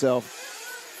unlapped himself.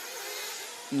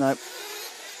 No.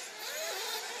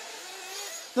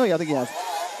 No, yeah, I think he has.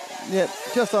 Yeah,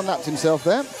 just unlapped himself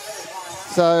there.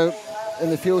 So, in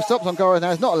the fuel stops, Ongaro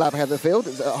now is not a lap ahead of the field.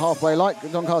 It's at halfway light.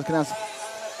 Don Carlos Canas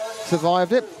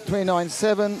survived it.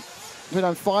 29.7,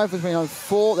 29.5 for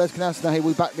 29.4. There's Canas now. He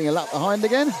will be back being a lap behind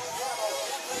again.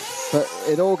 But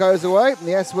it all goes away. And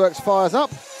the S-Works fires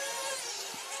up.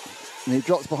 And he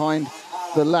drops behind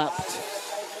the lapped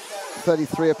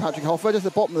 33 of Patrick Hoffer. Just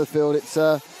at the bottom of the field, it's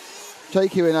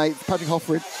JQ in 8th, Patrick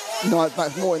Hoffer in 9th,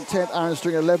 Max Moore in 10th, Aaron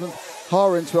Stringer 11th,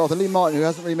 Hara in 12th, and Lee Martin, who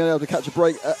hasn't really been able to catch a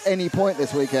break at any point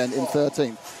this weekend, in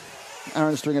 13th.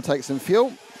 Aaron Stringer takes some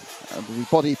fuel. His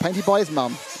body painted by his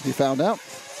mum, as we found out.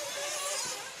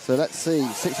 So let's see,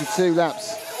 62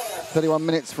 laps, 31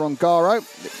 minutes for Ongaro.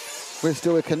 We're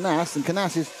still with Canas, and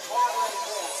Canas is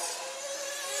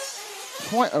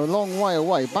quite a long way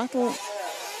away. Battle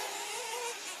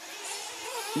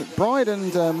McBride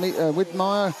and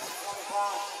Widmeyer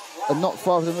are not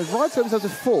far from them. McBride turns out to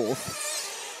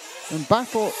 4th, and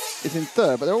Battle is in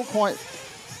 3rd, but they're all quite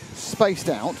spaced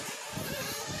out.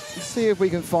 Let's see if we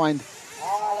can find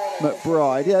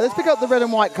McBride. Yeah, let's pick up the red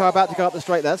and white car about to go up the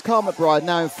straight there. That's Carl McBride,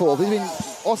 now in 4th. He's been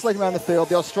oscillating around the field,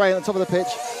 the Australian at the top of the pitch,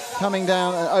 coming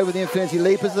down over the Infinity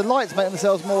Leap as the lights make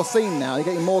themselves more seen now. You're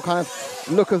getting more kind of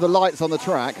look of the lights on the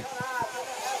track.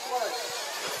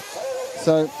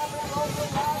 So,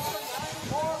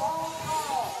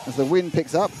 as the wind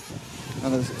picks up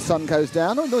and the sun goes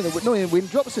down, normally the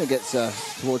wind drops when it gets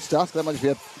towards dusk. That might just be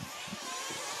a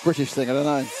British thing, I don't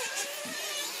know.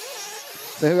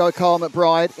 So here we go, Carl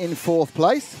McBride in 4th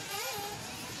place.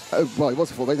 Oh, well, he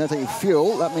was 4th place, now taking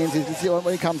fuel. That means you can see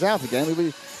when he comes out again, we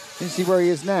can see where he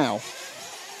is now.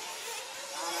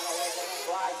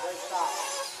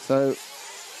 So,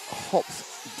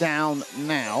 hops down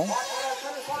now.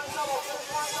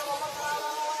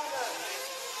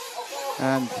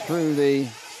 And through the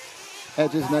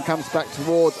edges, and then comes back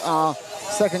towards our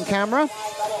second camera.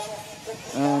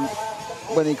 And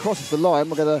when he crosses the line,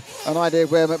 we'll get an idea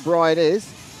of where McBride is.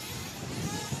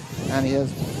 And he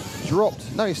has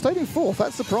dropped. No, he stayed in 4th.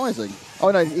 That's surprising.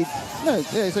 Oh, no, he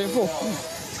stayed in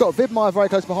 4th. He's got Widmeyer very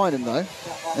close behind him, though.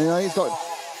 And he's got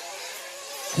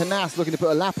Canas looking to put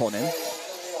a lap on him.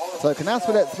 So Canas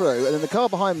will let through, and then the car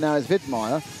behind him now is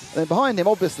Widmeyer. And then behind him,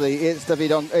 obviously, it's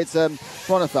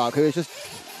Ronefalk, who is just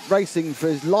racing for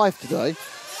his life today.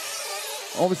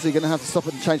 Obviously going to have to stop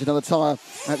and change another tyre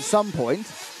at some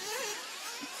point.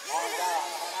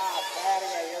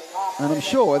 And I'm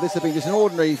sure if this had been just an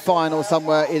ordinary final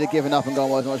somewhere, he'd have given up and gone,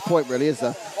 well, there's not much point really, is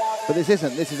there? But this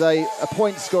isn't. This is a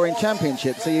point-scoring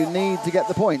championship, so you need to get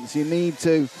the points. You need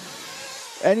to...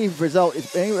 Any result,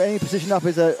 any position up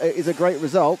is a great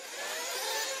result.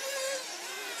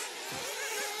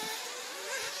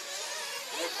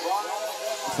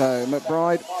 So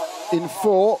McBride in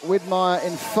 4, Widmeyer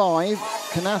in 5,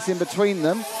 Canas in between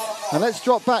them. And let's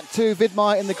drop back to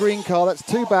Widmeyer in the green car. That's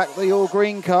 2 back, the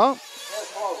all-green car.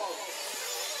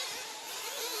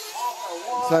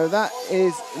 So that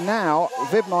is now,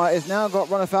 Widmeyer has now got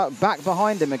Ronefalk back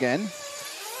behind him again.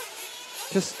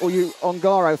 Just all you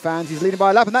Ongaro fans, he's leading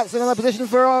by a lap, and that's another position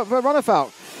for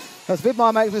Ronefalk. As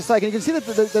Widmeyer makes a mistake, and you can see that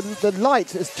the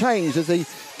light has changed as the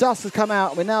dust has come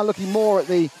out. We're now looking more at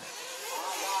the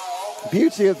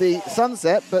beauty of the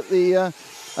sunset, but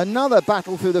another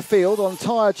battle through the field on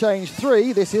tyre change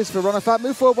 3. This is for Ronefalk.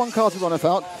 Move forward 1 car to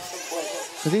Ronefalk,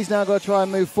 because he's now got to try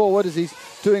and move forward as he's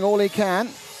doing all he can.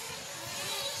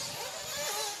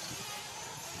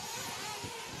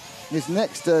 His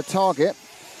next target,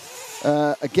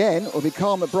 again, will be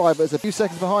Carl McBride, but it's a few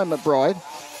seconds behind McBride.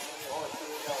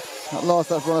 That last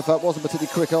lap Ronefalk wasn't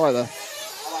particularly quick either.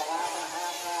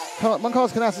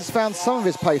 Carlos Canas has found some of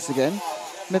his pace again.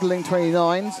 Middling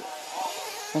 29s.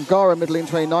 Ongaro middling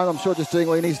 29. I'm sure just doing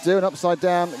what he needs to do. And upside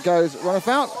down goes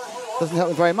Ronefalk. Doesn't help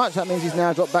him very much. That means he's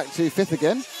now dropped back to 5th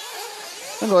again.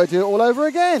 And we'll do it all over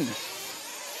again.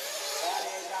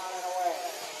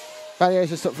 Ballier's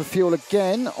just stopped for fuel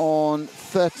again on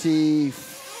 34.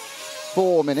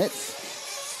 4 minutes.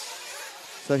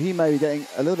 So he may be getting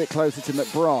a little bit closer to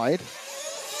McBride.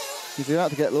 He's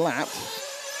about to get lapped.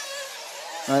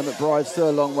 No, McBride's still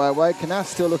a long way away. Knaus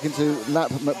still looking to lap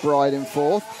McBride in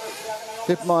 4th.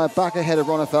 Widmeyer back ahead of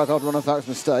Ronnefalk after Ronnefalk's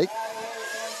mistake.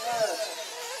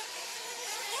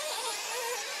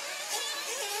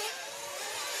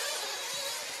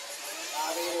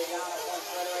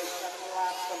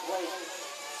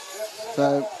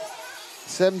 So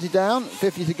 70 down,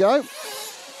 50 to go.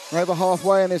 We're over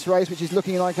halfway in this race, which is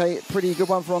looking like a pretty good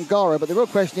one for Ongaro. But the real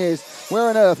question is, where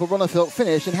on earth will Ronnefalk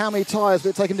finish and how many tyres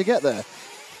will it take him to get there?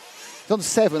 He's on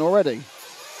 7 already.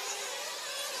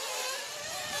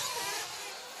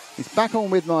 He's back on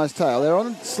Widmeyer's tail. They're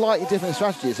on slightly different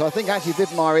strategies. So I think actually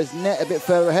Widmeyer is net a bit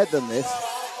further ahead than this.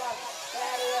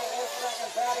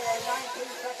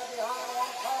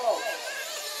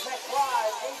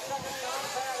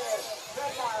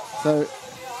 So,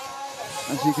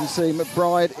 as you can see,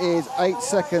 McBride is 8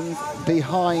 seconds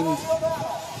behind.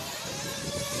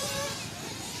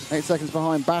 8 seconds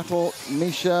behind Battle.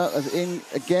 Misha is in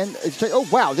again. Oh,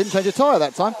 wow, didn't change a tyre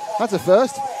that time. That's a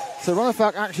first. So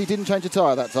Ronnefalk actually didn't change a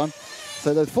tyre that time.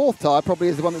 So the 4th tyre probably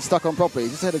is the one that's stuck on properly.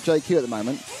 He's just ahead of JQ at the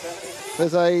moment.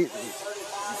 There's a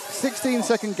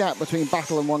 16-second gap between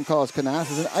Battle and one car's Knaus.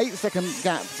 There's an 8-second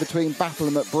gap between Battle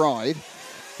and McBride.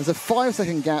 There's a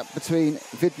 5-second gap between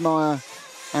Widmeyer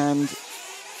and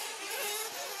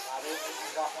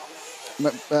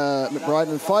McBride,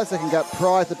 and a 5-second gap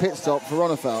prior to the pit stop for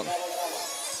Ronnefalk.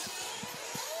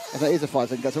 And that is a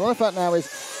 5-second gap. So Ronnefalk now is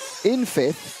in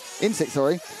 6th,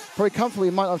 sorry. Probably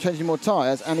comfortably, might not have changed any more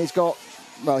tyres, and he's got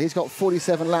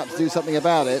 47 laps to do something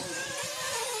about it,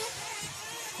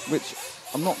 which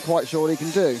I'm not quite sure what he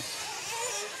can do.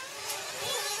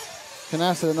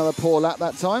 Knaus had another poor lap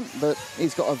that time, but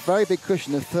he's got a very big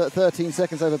cushion of 13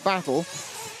 seconds over Battle,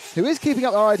 who is keeping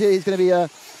up our idea he's going to be a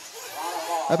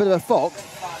bit of a fox.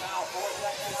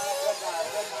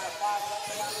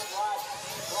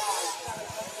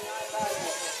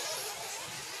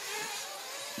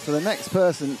 So the next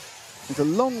person is a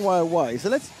long way away. So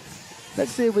let's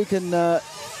see if we can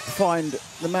find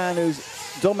the man who's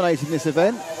dominating this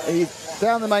event. He's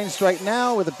down the main straight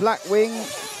now with a black wing.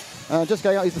 Just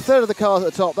going out, he's the 3rd of the cars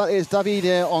at the top. That is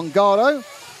Davide Ongaro.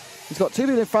 He's got 2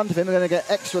 people in front of him who are going to get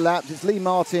extra laps. It's Lee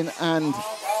Martin and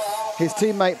his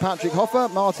teammate Patrick Hoffer.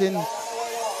 Martin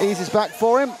eases back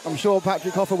for him. I'm sure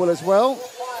Patrick Hoffer will as well.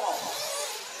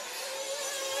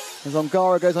 As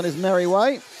Ongaro goes on his merry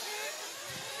way.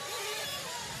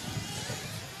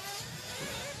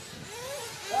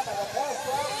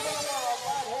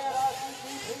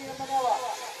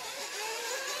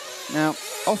 Now,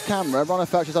 off camera,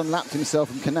 Ronnefalk has unlapped himself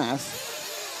from Knaus.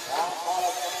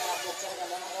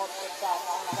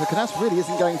 So Knaus really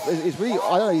isn't going, he's really,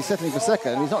 I don't know, he's settling for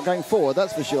second. He's not going forward,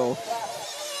 that's for sure.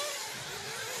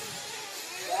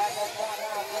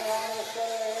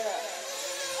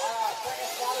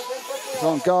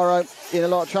 So Ongaro in a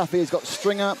lot of traffic, he's got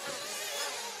Stringer.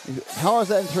 Hara's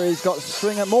letting through, he's got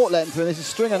Stringer, Mort letting through, and this is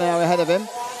Stringer now ahead of him.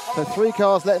 So 3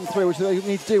 cars letting through, which is what you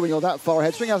need to do when you're that far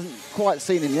ahead. Stringer hasn't quite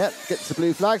seen him yet. Gets the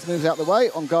blue flags, moves out the way.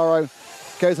 Ongaro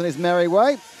goes on his merry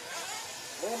way.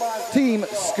 Team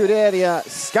Scuderia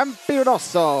Scampi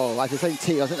Rosso. I should say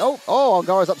T. I think, oh,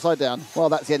 Ongaro's upside down. Well,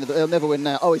 that's the end of it. He'll never win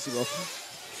now. Oh, yes, he will.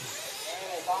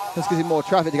 This gives him more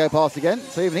traffic to go past again.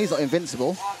 So even he's not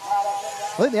invincible.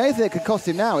 I think the only thing that could cost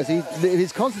him now is if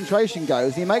his concentration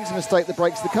goes, he makes a mistake that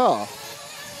breaks the car.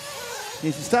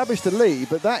 He's established the lead,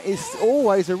 but that is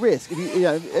always a risk.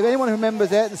 If anyone who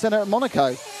remembers Ayrton Senna at Monaco,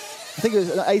 I think it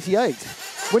was 88,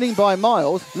 winning by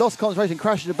miles, lost concentration,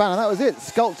 crashed into a banner, that was it.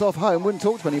 Skulked off home, wouldn't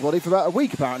talk to anybody for about a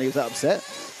week apparently, he was that upset.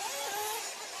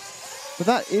 But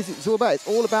that is, it's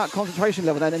all about concentration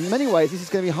level. And in many ways, this is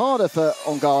going to be harder for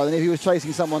Ongaro than if he was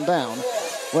chasing someone down,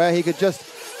 where he could just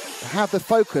have the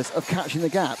focus of catching the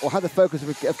gap or have the focus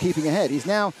of keeping ahead. He's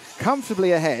now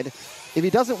comfortably ahead. If he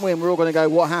doesn't win, we're all going to go,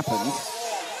 what happened?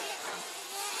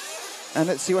 And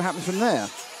let's see what happens from there.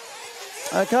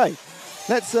 Okay,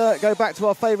 let's go back to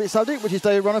our favourite subject, which is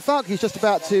David Ronnefalk. He's just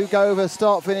about to go over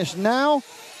start-finish now.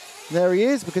 There he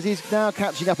is, because he's now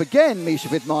catching up again, Misha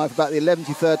Widmeyer, for about the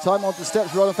 11th time onto the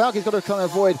steps for Ronnefalk. He's got to kind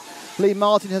of avoid Lee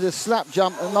Martin, who has a slap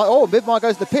jump. And Widmeyer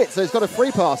goes to the pit, so he's got a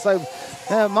free pass. So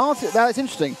Martin, that's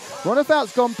interesting.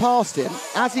 Ronnefalk's gone past him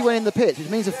as he went in the pit, which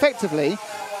means effectively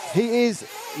he is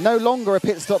no longer a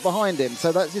pit stop behind him.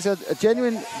 So that's just a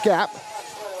genuine gap,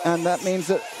 and that means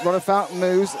that Ronnefalk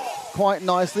moves quite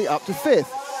nicely up to 5th.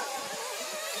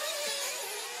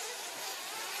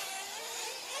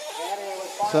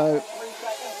 So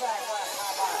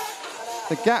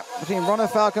The gap between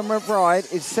Ronafalk and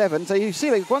McBride is 7. So you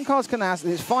see, like, one car's Canas,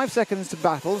 it's 5 seconds to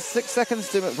Battle, 6 seconds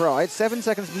to McBride, 7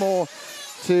 seconds more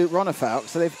to Ronafalk.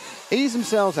 So they've eased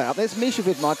themselves out. There's Misha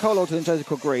Vidmar, Cole Ogden and Joseph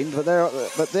Green, but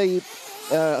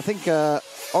I think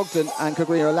Ogden and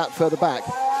Green are a lap further back.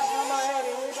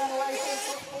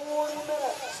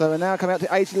 So we're now coming up to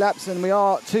 80 laps, and we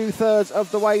are 2/3 of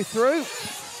the way through.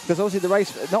 Because obviously the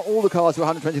race, not all the cars do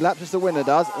 120 laps, just the winner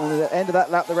does. And at the end of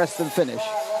that lap, the rest of them finish.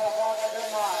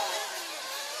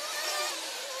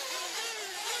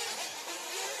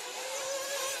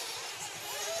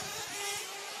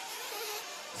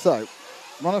 So,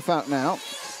 Ronafalk now.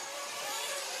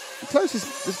 The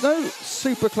closest, there's no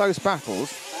super close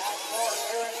battles.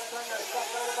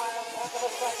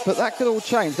 But that could all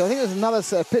change. So I think there's another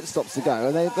set of pit stops to go.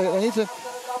 And they need to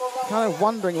kind of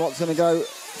wondering what's going to go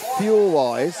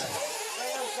fuel-wise.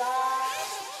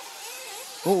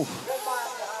 Oh,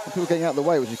 people getting out of the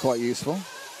way, which is quite useful.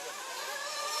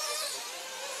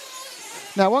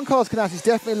 Now, one car's Canas has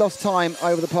definitely lost time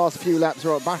over the past few laps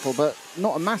or at Battle, but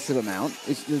not a massive amount.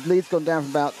 The lead's gone down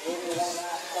from about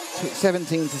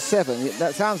 17 to 7.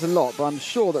 That sounds a lot, but I'm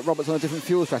sure that Robert's on a different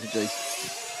fuel strategy.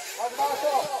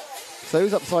 So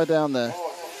who's upside down there?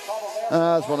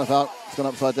 That's Ronafalk. It's gone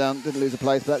upside down. Didn't lose a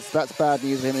place, but that's bad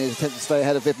news for him. He's attempting to stay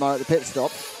ahead of Vidmar at the pit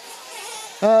stop.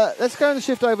 Let's go and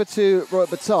shift over to Robert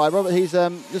Bataille. Robert, he's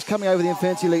just coming over the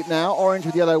Infinity Leap now. Orange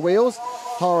with yellow wheels.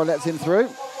 Hara lets him through.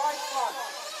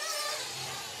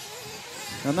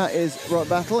 And that is Robert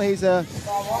Battle. He's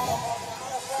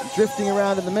drifting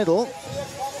around in the middle.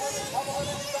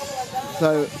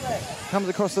 So comes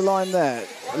across the line there.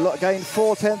 Gained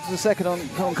 0.4 of a second on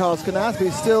Carlos Canas, but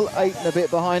he's still 8 and a bit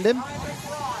behind him.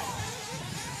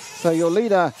 So your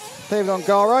leader, David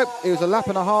Ongaro, he was a lap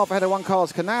and a half ahead of one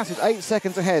Carlos Canas. He's 8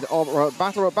 seconds ahead of Robert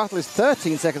Battle. Robert Battle is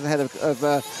 13 seconds ahead of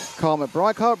Carl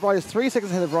McBride. Carl McBride is 3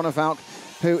 seconds ahead of Ronafalk,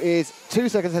 who is 2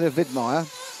 seconds ahead of Vidmar.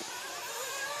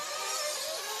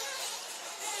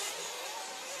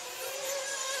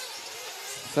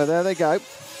 So there they go.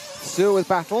 Still with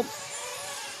Battle.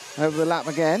 Over the lap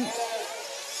again.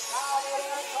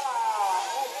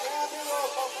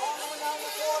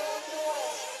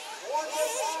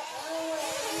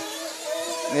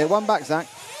 Yeah, one back, Zach.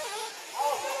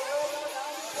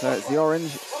 So it's the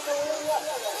orange.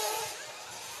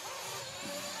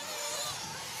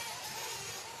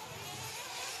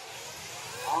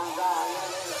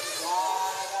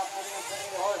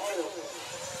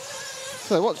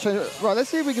 So what's changed? Right, let's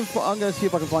see if we can. I'm going to see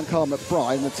if I can find Carl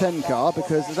McBride in the 10 car,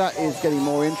 because that is getting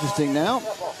more interesting now.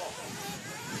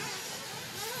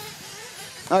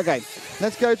 Okay,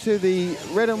 let's go to the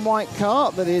red and white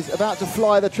car that is about to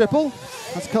fly the triple.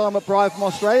 That's Carl McBride from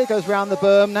Australia. Goes round the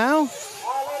berm now.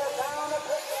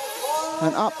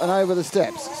 And up and over the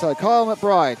steps. So Carl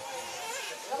McBride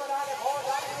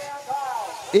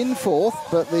in 4th,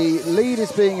 but the lead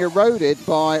is being eroded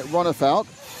by Ronafalk.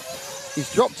 He's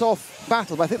dropped off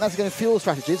Battle, but I think that's again a fuel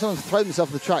strategy. Someone's thrown himself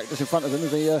on the track just in front of him.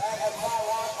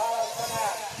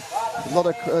 A lot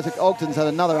of Ogden's had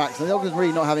another accident. Ogden's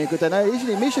really not having a good day. No,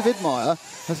 usually Misha Vidmar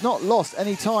has not lost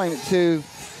any time to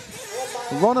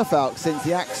Ronafalk since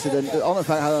the accident that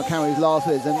Ronafalk had on camera his last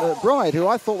visit. And Bride, who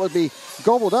I thought would be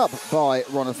gobbled up by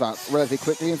Ronafalk relatively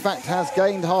quickly, in fact has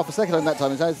gained half a second on that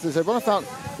time. So Ronafalk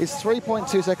is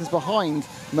 3.2 seconds behind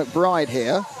McBride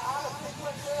here.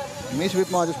 Misha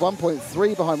Vidmar just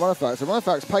 1.3 behind Ronafalk. So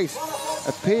Ronafalk's pace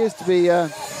appears to be...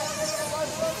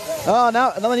 Oh,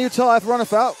 now another new tyre for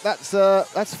Ronafalk. That's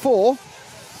 4.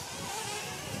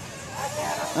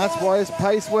 That's why his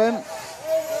pace went.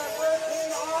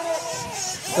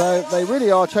 So they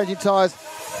really are changing tyres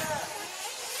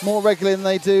more regularly than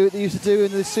they used to do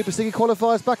in the Super Sticky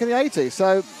qualifiers back in the 80s.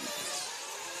 So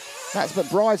that's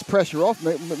McBride's pressure off,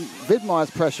 Vidmar's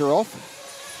pressure off.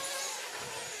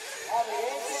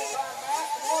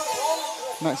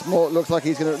 Max Mort looks like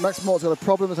Max Mort's got a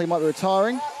problem, so he might be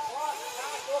retiring.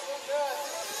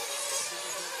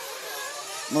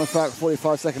 Ronafalk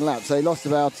 45-second lap, so he lost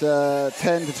about 10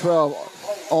 to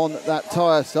 12 on that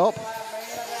tyre stop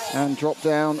and dropped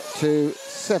down to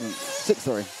 6th,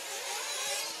 sorry.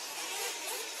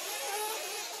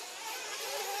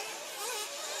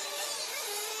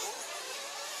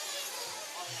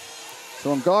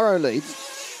 So Ongaro leads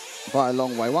by a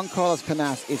long way. One Carlos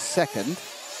Canas is 2nd.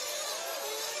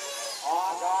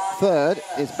 3rd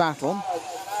is Battle.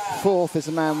 4th is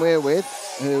the man we're with,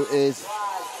 who is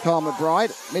Carl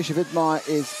McBride. Misha Vidmar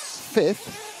is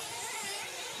 5th.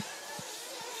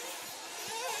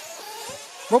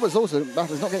 Roberts also,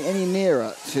 Battle's not getting any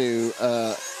nearer to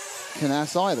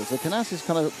Canas either. So Canas has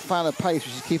kind of found a pace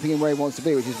which is keeping him where he wants to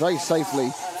be, which is very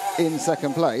safely in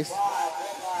 2nd place.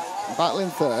 Battle in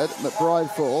third, McBride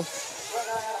fourth,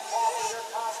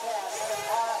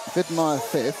 Vidmar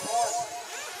fifth.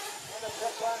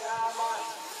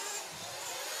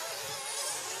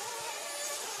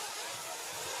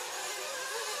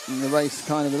 And the race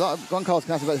kind of, Ron Carlos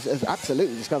Canassi has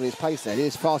absolutely discovered his pace there. He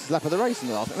is fastest lap of the race in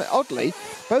the last. Oddly,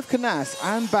 both Canas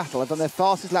and Battle have done their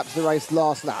fastest laps of the race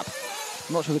last lap.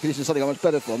 I'm not sure the conditions are much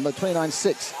better for them, but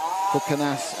 29.6 for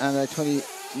Canas and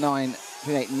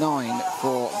 28.9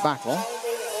 for Battle.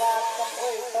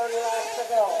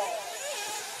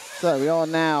 So we are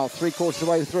now 3/4 of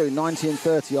the way through, 90 and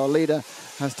 30. Our leader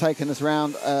has taken us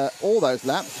around all those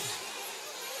laps.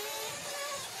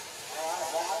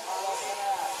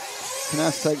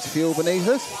 Canas takes fuel beneath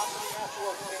us,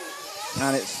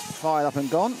 and it's fired up and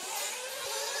gone.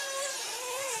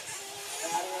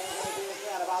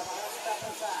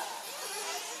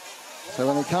 So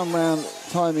when they come round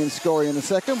timing and scoring in a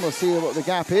second, we'll see what the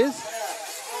gap is.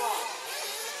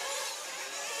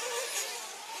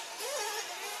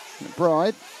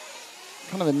 McBride,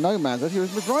 kind of in no man's land.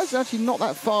 McBride's actually not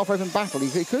that far from Battle.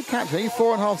 He could catch him. He's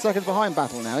 4.5 seconds behind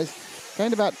Battle now. He's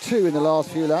gained about 2 in the last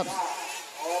few laps.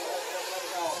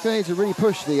 He's going to need to really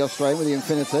push the Australian with the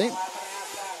Infinity.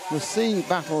 We'll see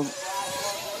Battle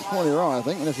corner right, I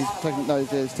think, unless he's taking, no,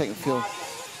 he's taking fuel.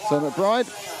 So McBride,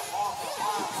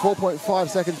 4.5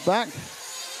 seconds back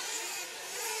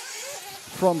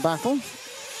from Battle.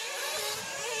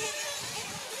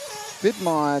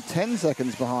 Vidmar 10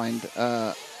 seconds behind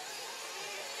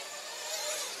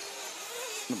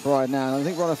McBride now. And I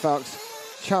think Ronafalk's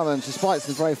challenge, despite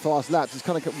some very fast laps, is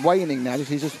kind of waning now.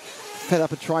 He's just fed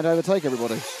up and trying to overtake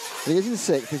everybody. But he is in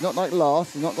 6th. He's not like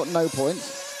last. He's not got no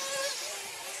points.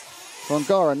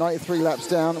 Rongara, 93 laps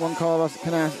down. Juan Carlos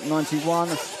Canas,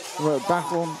 91. We're at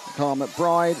Battle. Carl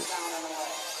McBride.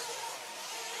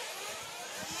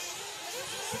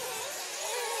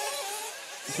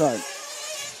 So,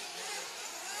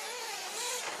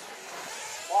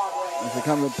 as we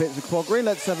come to the pits of Quad Green,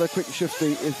 let's have a quick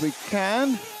shifty if we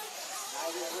can.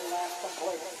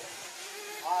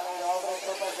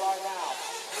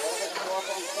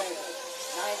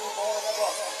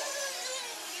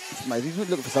 It's amazing. He's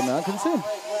looking for something. I can see him.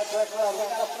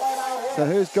 So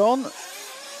who's gone?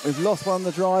 We've lost one of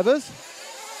the drivers.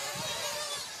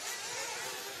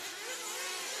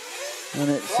 And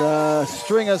it's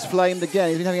Stringer's flamed again.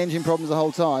 He's been having engine problems the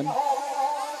whole time.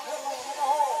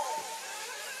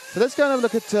 So let's go and have a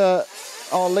look at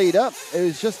our leader,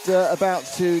 who's just about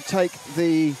to take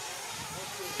the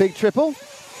big triple.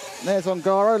 There's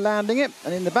Ongaro landing it,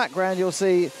 and in the background you'll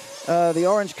see the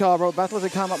orange car of Battle as they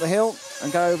come up the hill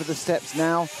and go over the steps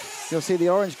now. You'll see the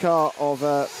orange car of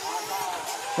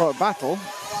Robert Battle.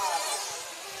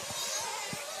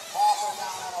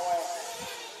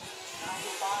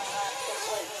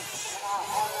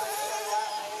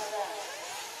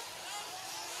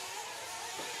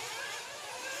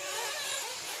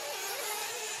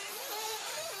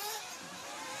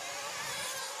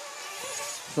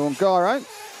 So Ongaro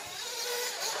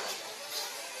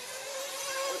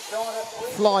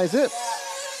flies it,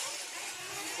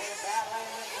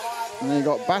 and then you've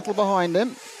got Battle behind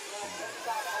him.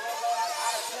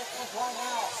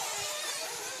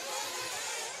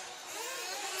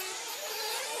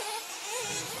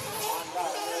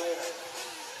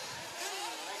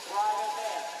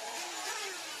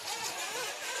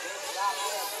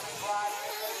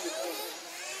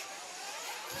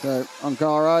 So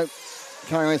Ongaro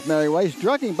carrying his merry way. He's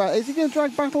dragging back. Is he going to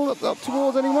drag Battle up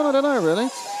towards anyone? I don't know, really.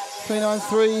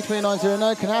 29.3, 29.0.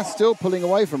 No, Canas still pulling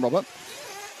away from Robert.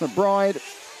 McBride.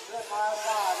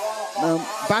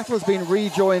 Battle has been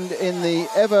rejoined in the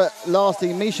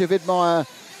everlasting Misha Vidmar,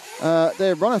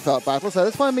 their Ronafelt battle. So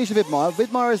let's find Misha Vidmar.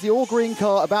 Vidmar is the all-green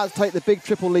car about to take the big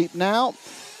triple leap now.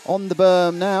 On the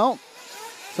berm now.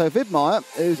 So Vidmar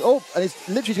is, and he's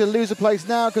literally going to lose a place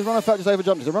now because Ronafelt just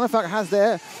overjumped. So Ronafelt has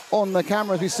there on the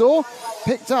camera, as we saw,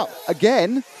 picked up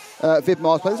again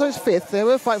Vidmar's place. So it's 5th. They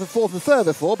were fighting for 4th and 3rd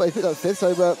before, but he picked up 5th.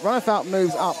 So Ronafelt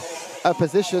moves up a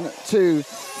position to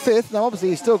 5th. Now,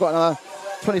 obviously, he's still got another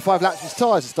 25 laps of his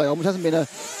tyres to stay on, which hasn't been a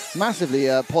massively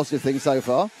positive thing so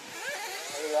far.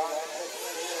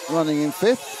 Running in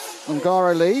 5th.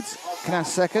 Ongaro leads. Canas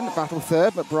 2nd. Battle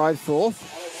 3rd. McBride 4th.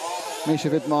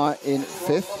 Misha Vidmar in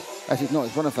 5th. Actually, it's not.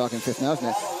 It's Ronafalk in 5th now, isn't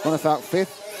it? Ronafalk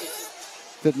 5th.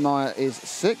 Vidmar is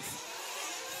 6th.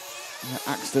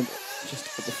 Accident just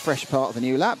at the fresh part of the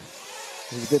new lap.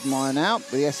 This is Vidmar now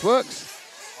with the S-Works.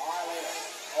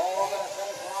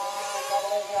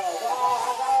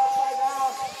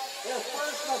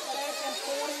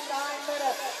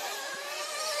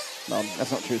 No,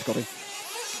 that's not true, Scotty.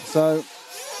 So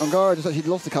Ongaro just actually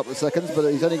lost a couple of seconds,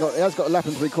 but he has got a lap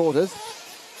and 3/4 as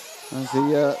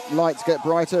the lights get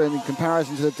brighter in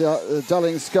comparison to the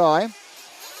dulling sky.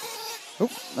 Oh,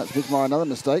 that's Widmar, another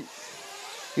mistake.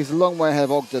 He's a long way ahead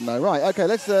of Ogden though. Right, okay,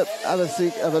 let's have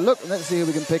a look and let's see who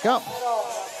we can pick up.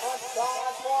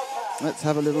 Let's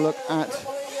have a little look at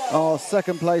our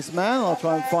second place man. I'll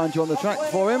try and find you on the track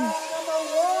for him.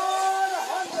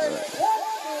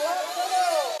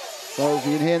 So as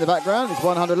you can hear in the background, it's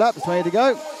 100 laps, 20 to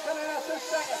go.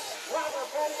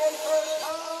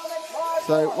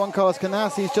 So Juan Carlos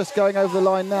Canas, he's just going over the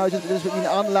line now. He's just been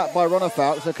unlapped by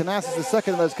Ronefalk. So Canas is the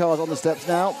second of those cars on the steps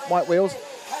now. White wheels,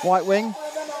 white wing,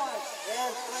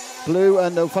 blue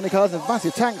and no funny colours, and a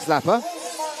massive tank slapper.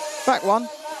 Back one,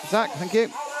 Zach, thank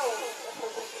you.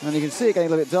 And you can see it getting a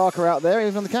little bit darker out there,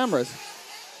 even on the cameras.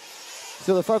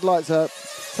 Still the floodlights are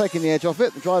taking the edge off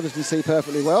it. The drivers can see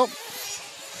perfectly well.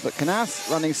 But Canas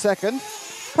running second.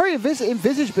 Probably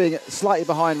envisaged being slightly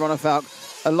behind Ronefalk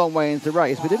a long way into the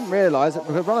race. We didn't realise that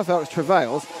because Ronefalk's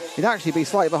travails, he'd actually be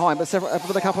slightly behind, but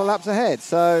a couple of laps ahead.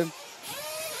 So,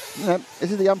 you know,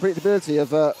 this is the unpredictability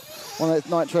of one of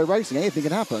those nitro racing. Anything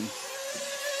can happen.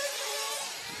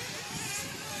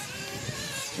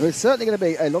 There's certainly going to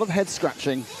be a lot of head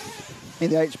scratching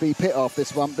in the HB pit off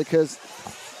this one because,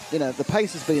 you know, the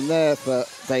pace has been there for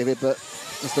David, but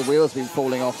just the wheels have been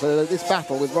falling off. So this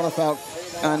battle with Ronefalk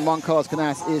and Juan Carlos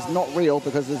Canas is not real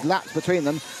because there's laps between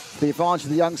them to the advantage of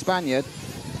the young Spaniard,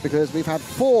 because we've had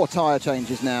 4 tyre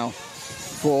changes now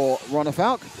for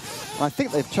Ronefalk. I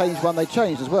think they've changed one they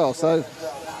changed as well. So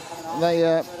they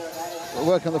are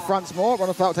working on the fronts more.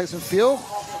 Ronefalk takes some fuel.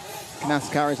 Canas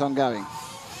carries on going.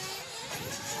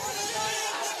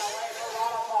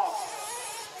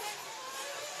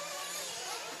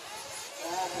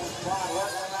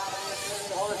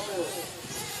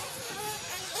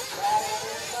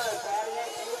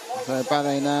 So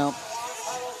Ballet now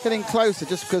getting closer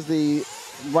just because the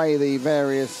way the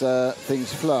various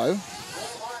things flow.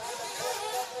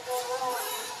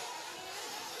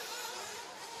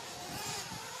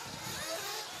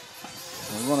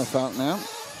 So Ronefalk now.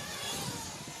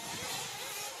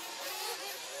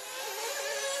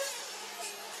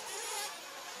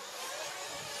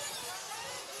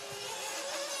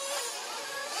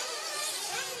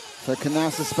 So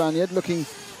Canas, the Spaniard, looking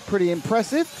pretty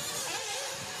impressive.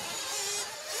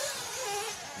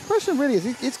 The question really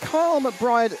is Kyle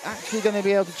McBride actually going to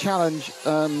be able to challenge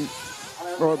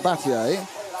Robert Battier?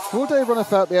 Will Dave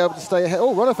Ronefalk be able to stay ahead?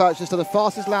 Oh, Ronefalk's just done the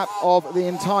fastest lap of the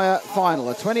entire final,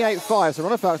 a 28.5, so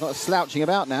Ronefalk's not slouching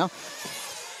about now.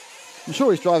 I'm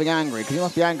sure he's driving angry, because he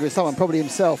must be angry with someone, probably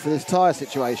himself, for this tyre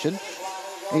situation.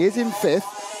 He is in 5th,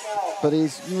 but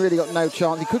he's really got no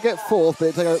chance. He could get 4th,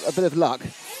 but it'll take a bit of luck.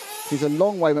 He's a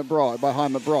long way behind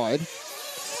McBride.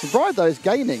 McBride, though, is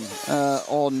gaining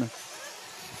on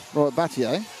Robert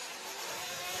Battier.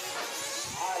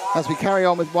 As we carry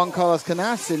on with Juan Carlos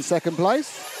Canas in second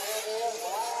place.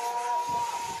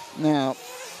 Now,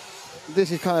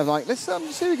 this is kind of like, let's see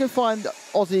if we can find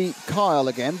Aussie Kyle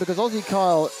again, because Aussie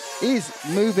Kyle is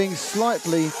moving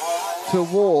slightly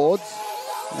towards,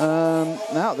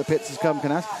 now the pits has come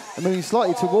Canas, and moving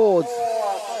slightly towards.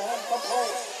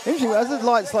 Interesting, as the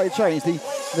lights slightly change,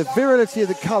 the virility of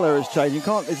the colour has changed.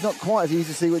 It's not quite as easy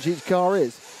to see which each car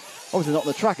is. Obviously not on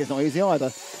the track, it's not easy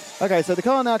either. Okay, so the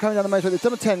car now coming down the motorway, it's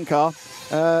number 10 car.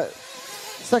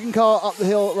 Second car up the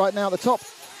hill right now at the top.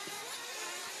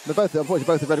 They're both, unfortunately,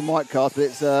 both the red and white cars, but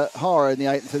it's Hara in the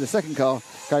 8th, so the second car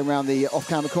going around the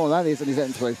off-camera corner. That is, and he's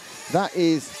getting through. That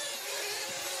is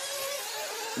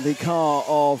the car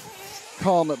of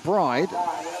Carl McBride.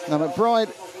 Now,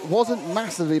 McBride wasn't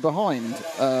massively behind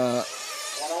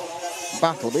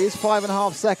Battle, but he's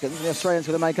 5.5 seconds, and the Australian's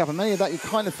going to make up, and many of that you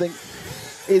kind of think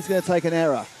is going to take an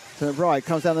error. So McBride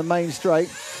comes down the main straight,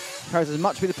 carries as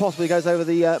much speed as possible. He goes over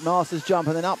the Masters jump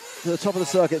and then up to the top of the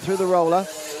circuit, through the roller,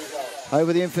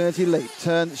 over the Infinity Leap,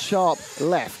 turn sharp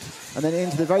left, and then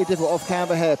into the very difficult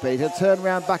off-camber hairpin. He'll turn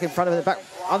around back in front of him, back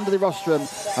under the rostrum,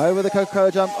 over the Coca-Cola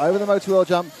jump, over the motor oil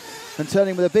jump, and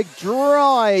turning with a big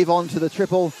drive onto the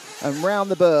triple and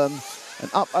round the berm and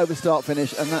up over start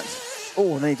finish. And that's,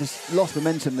 oh, and he just lost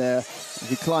momentum there as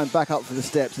he climbed back up for the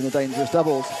steps in the dangerous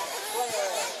doubles.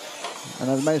 And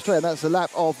over the main straight, and that's the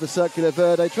lap of the Circular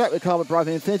Verde track with Carl McBride from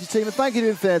the Infinity team. And thank you to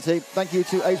Infinity. Thank you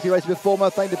to HP Racing Performer.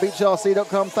 Thank you to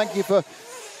BeachRC.com. Thank you to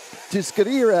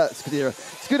Scuderia,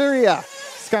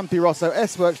 Scampi Rosso,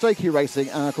 S-Works, JQ Racing,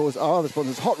 and of course our other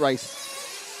sponsors, Hot Race,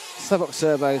 Savox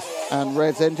Servos, and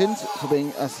Reds Engines, for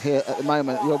being us here at the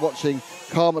moment. You're watching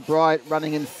Carl McBride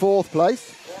running in 4th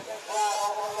place.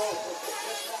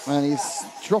 And he's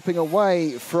dropping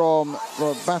away from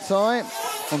Rob Bataille.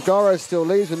 Ongaro still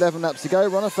leads with 11 laps to go.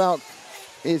 Ronefalk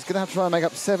is going to have to try and make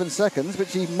up 7 seconds,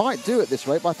 which he might do at this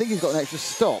rate, but I think he's got an extra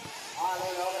stop.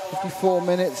 54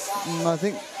 minutes, I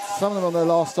think some of them on their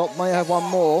last stop may have one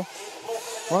more.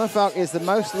 Ronefalk is the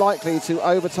most likely to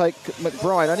overtake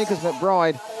McBride, only because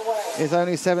McBride is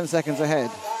only 7 seconds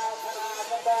ahead.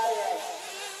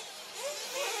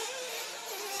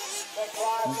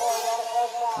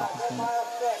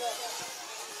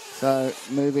 So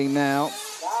moving now,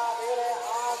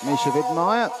 Misha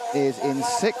Widmeyer is in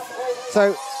 6th.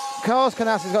 So Carlos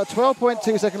Canas has got a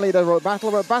 12.2 second lead over Robert Battle.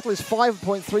 Robert Battle is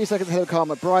 5.3 seconds ahead of Carl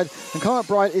McBride. And Carl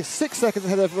McBride is 6 seconds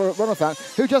ahead of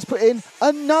Ronefalk, who just put in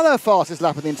another fastest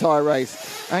lap of the entire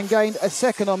race and gained a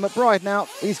second on McBride. Now,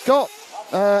 he's got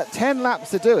 10 laps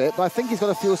to do it, but I think he's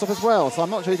got a fuel stop as well. So I'm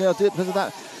not sure he's going to do it because of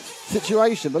that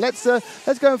situation. But let's go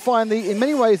and find in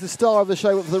many ways, the star of the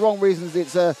show, but for the wrong reasons.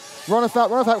 It's Ronefalk.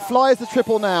 Ronefalk flies the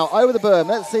triple now over the berm.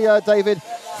 Let's see David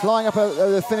flying up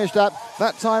over the finish lap.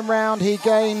 That time round, he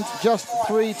gained just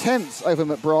 0.3 over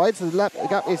McBride, so the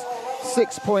gap is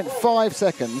 6.5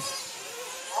 seconds.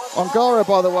 Ongaro,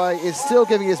 by the way, is still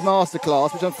giving his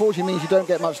masterclass, which unfortunately means you don't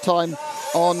get much time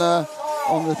on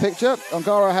the picture.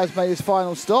 Ongaro has made his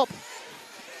final stop,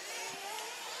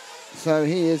 so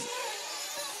he is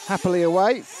happily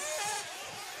away.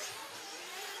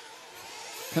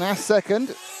 Canas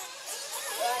second.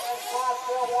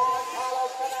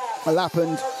 A lap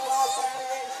and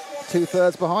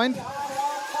 2/3 behind.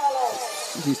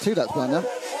 He's 2 laps behind now.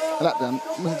 A lap down.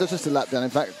 Just a lap down,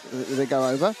 in fact, they go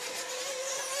over.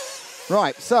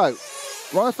 Right, so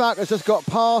Ronefalk has just got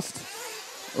past,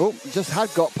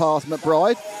 had got past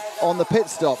McBride on the pit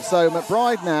stop. So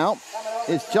McBride now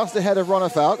is just ahead of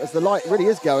Ronefalk as the light really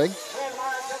is going.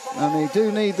 And they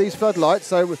do need these floodlights,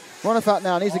 so Ronefalk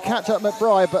now needs to catch up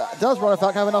McBride, but does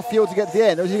Ronefalk have enough fuel to get to the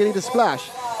end, or is he going to need a splash?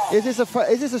 Is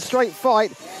this a straight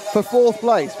fight for 4th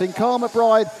place between Carl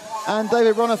McBride and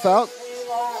David Ronefalk?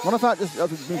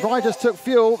 McBride just took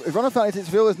fuel. If Ronefalk needs his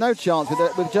fuel, there's no chance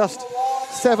with just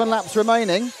 7 laps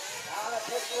remaining.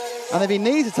 And if he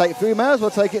needs to take fuel, he may as well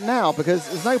take it now, because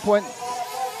there's no point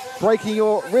breaking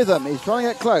your rhythm. He's trying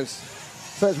to get close.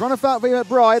 So it's Ronefalk v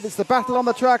McBride. It's the battle on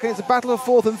the track, and it's a battle of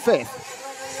 4th and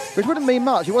 5th, which wouldn't mean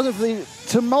much. It wasn't for the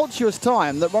tumultuous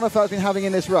time that Ronefalk's been having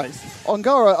in this race.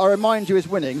 Ongaro, I remind you, is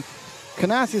winning.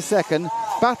 Canas is 2nd.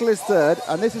 Battle is 3rd.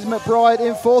 And this is McBride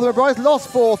in 4th. McBride's lost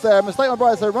 4th there. Mistake on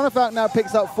McBride. So Ronefalk now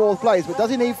picks up 4th place. But does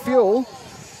he need fuel?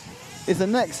 Is the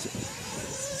next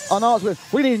unanswered.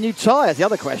 We need new tyres, the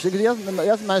other question, because he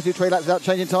hasn't managed to do 3 laps without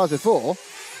changing tyres before.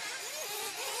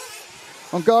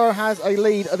 Ongaro has a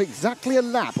lead of exactly a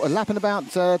lap in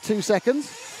about 2 seconds.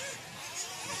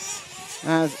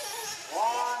 As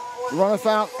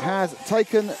Ronefalk has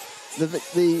taken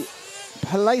the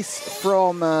place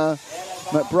from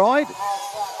McBride.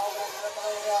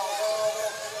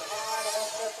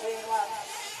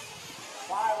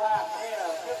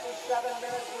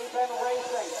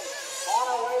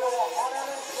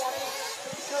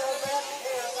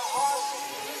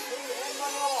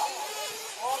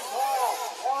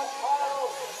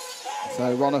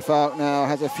 So Ronefalk now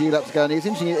has a few laps to go, and it's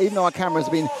interesting, even though our cameras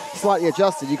have been slightly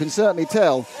adjusted, you can certainly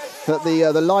tell that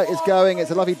the light is going.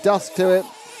 It's a lovely dusk to it.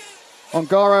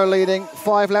 Ongaro leading,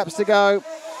 5 laps to go.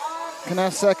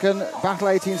 Canas 2nd, Battle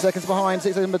 18 seconds behind,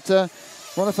 6 seconds, but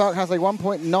Ronefalk has a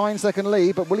 1.9 second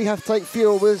lead, but will he have to take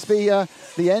fuel? Will this be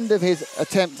the end of his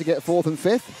attempt to get 4th and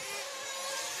 5th?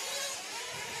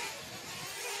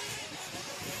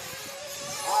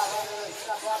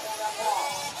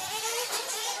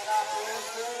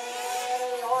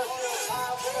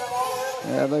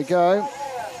 There they go.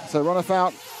 So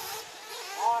Ronefalk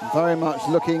very much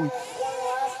looking.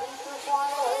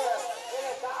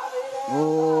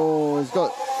 Oh, he's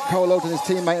got Cole Ogden, his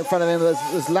teammate, in front of him.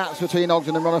 There's laps between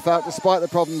Ogden and Ronefalk, despite the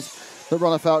problems that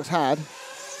Ronefalk's had.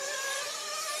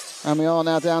 And we are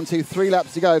now down to 3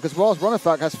 laps to go, because whilst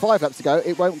Ronefalk has 5 laps to go,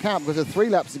 it won't count, because the 3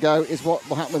 laps to go is what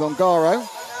will happen with Ongaro.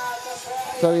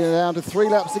 So we're down to 3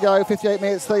 laps to go, 58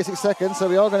 minutes, 36 seconds. So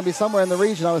we are going to be somewhere in the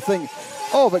region, I would think,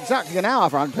 of exactly an hour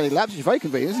for 120 laps, which is very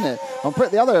convenient, isn't it? I'm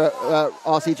pretty, the other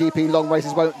Rcgp long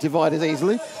races won't divide as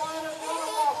easily.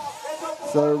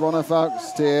 So Ronefalk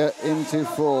steer into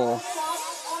 4.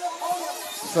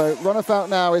 So Ronefalk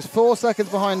now is 4 seconds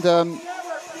behind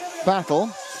Battle,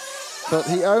 but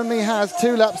he only has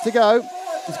 2 laps to go.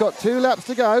 He's got 2 laps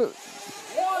to go,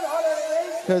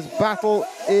 because Battle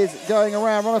is going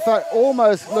around. Ronefalk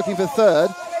almost looking for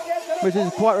 3rd, which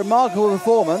is quite remarkable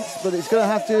performance, but it's going to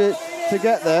have to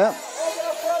get there.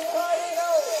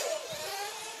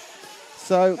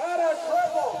 So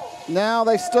now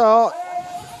they start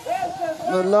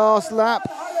the last lap.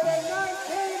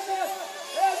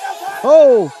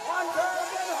 Oh!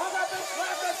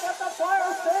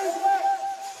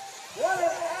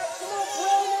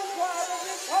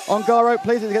 Ongaro,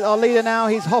 please get our leader now.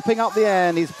 He's hopping up the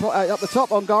end. He's up the top.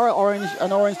 Ongaro,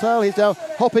 orange tail. He's now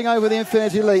hopping over the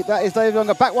infinity leap. That is David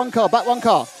Ongaro. Back one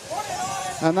car.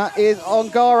 And that is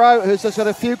Ongaro, who's just got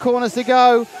a few corners to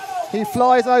go. He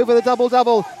flies over the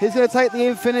double-double. He's going to take the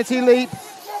infinity leap.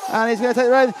 And he's going to take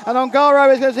the road. And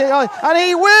Ongaro is going to take it. And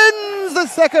he wins the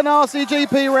second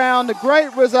Rcgp round. A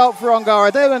great result for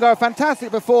Ongaro. David Ongaro,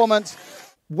 fantastic performance.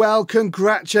 Well,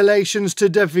 congratulations to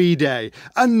Davide.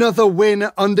 Another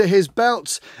win under his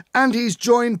belt. And he's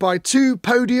joined by two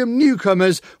podium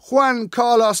newcomers, Juan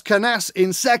Carlos Canas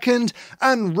in second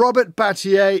and Robert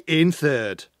Battier in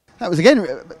third. That was, again,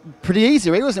 pretty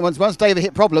easy, really, wasn't it? Once David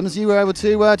hit problems, you were able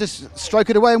to just stroke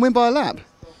it away and win by a lap.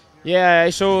 Yeah,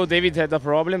 I saw David had a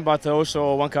problem, but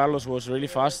also Juan Carlos was really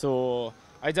fast, so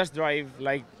I just drive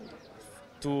like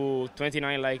to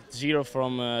 29, like 0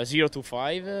 from 0 to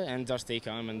 5, and just stay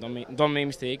calm and don't make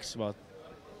mistakes. But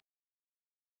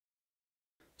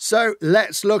so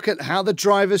let's look at how the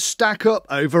drivers stack up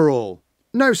overall.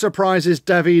 No surprises,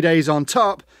 Davide's on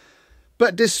top.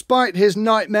 But despite his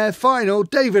nightmare final,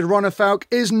 David Ronefalk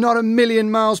is not a million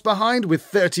miles behind with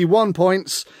 31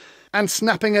 points. And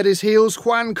snapping at his heels,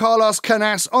 Juan Carlos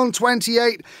Canas on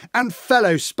 28 and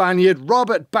fellow Spaniard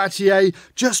Robert Battier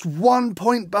just 1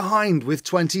 point behind with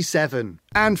 27.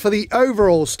 And for the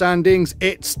overall standings,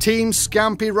 it's Team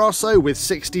Scampi Rosso with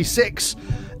 66,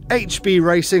 HB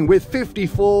Racing with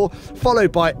 54,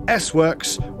 followed by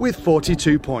S-Works with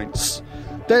 42 points.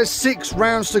 There's 6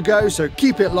 rounds to go, so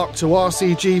keep it locked to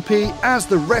Rcgp as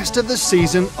the rest of the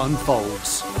season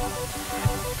unfolds.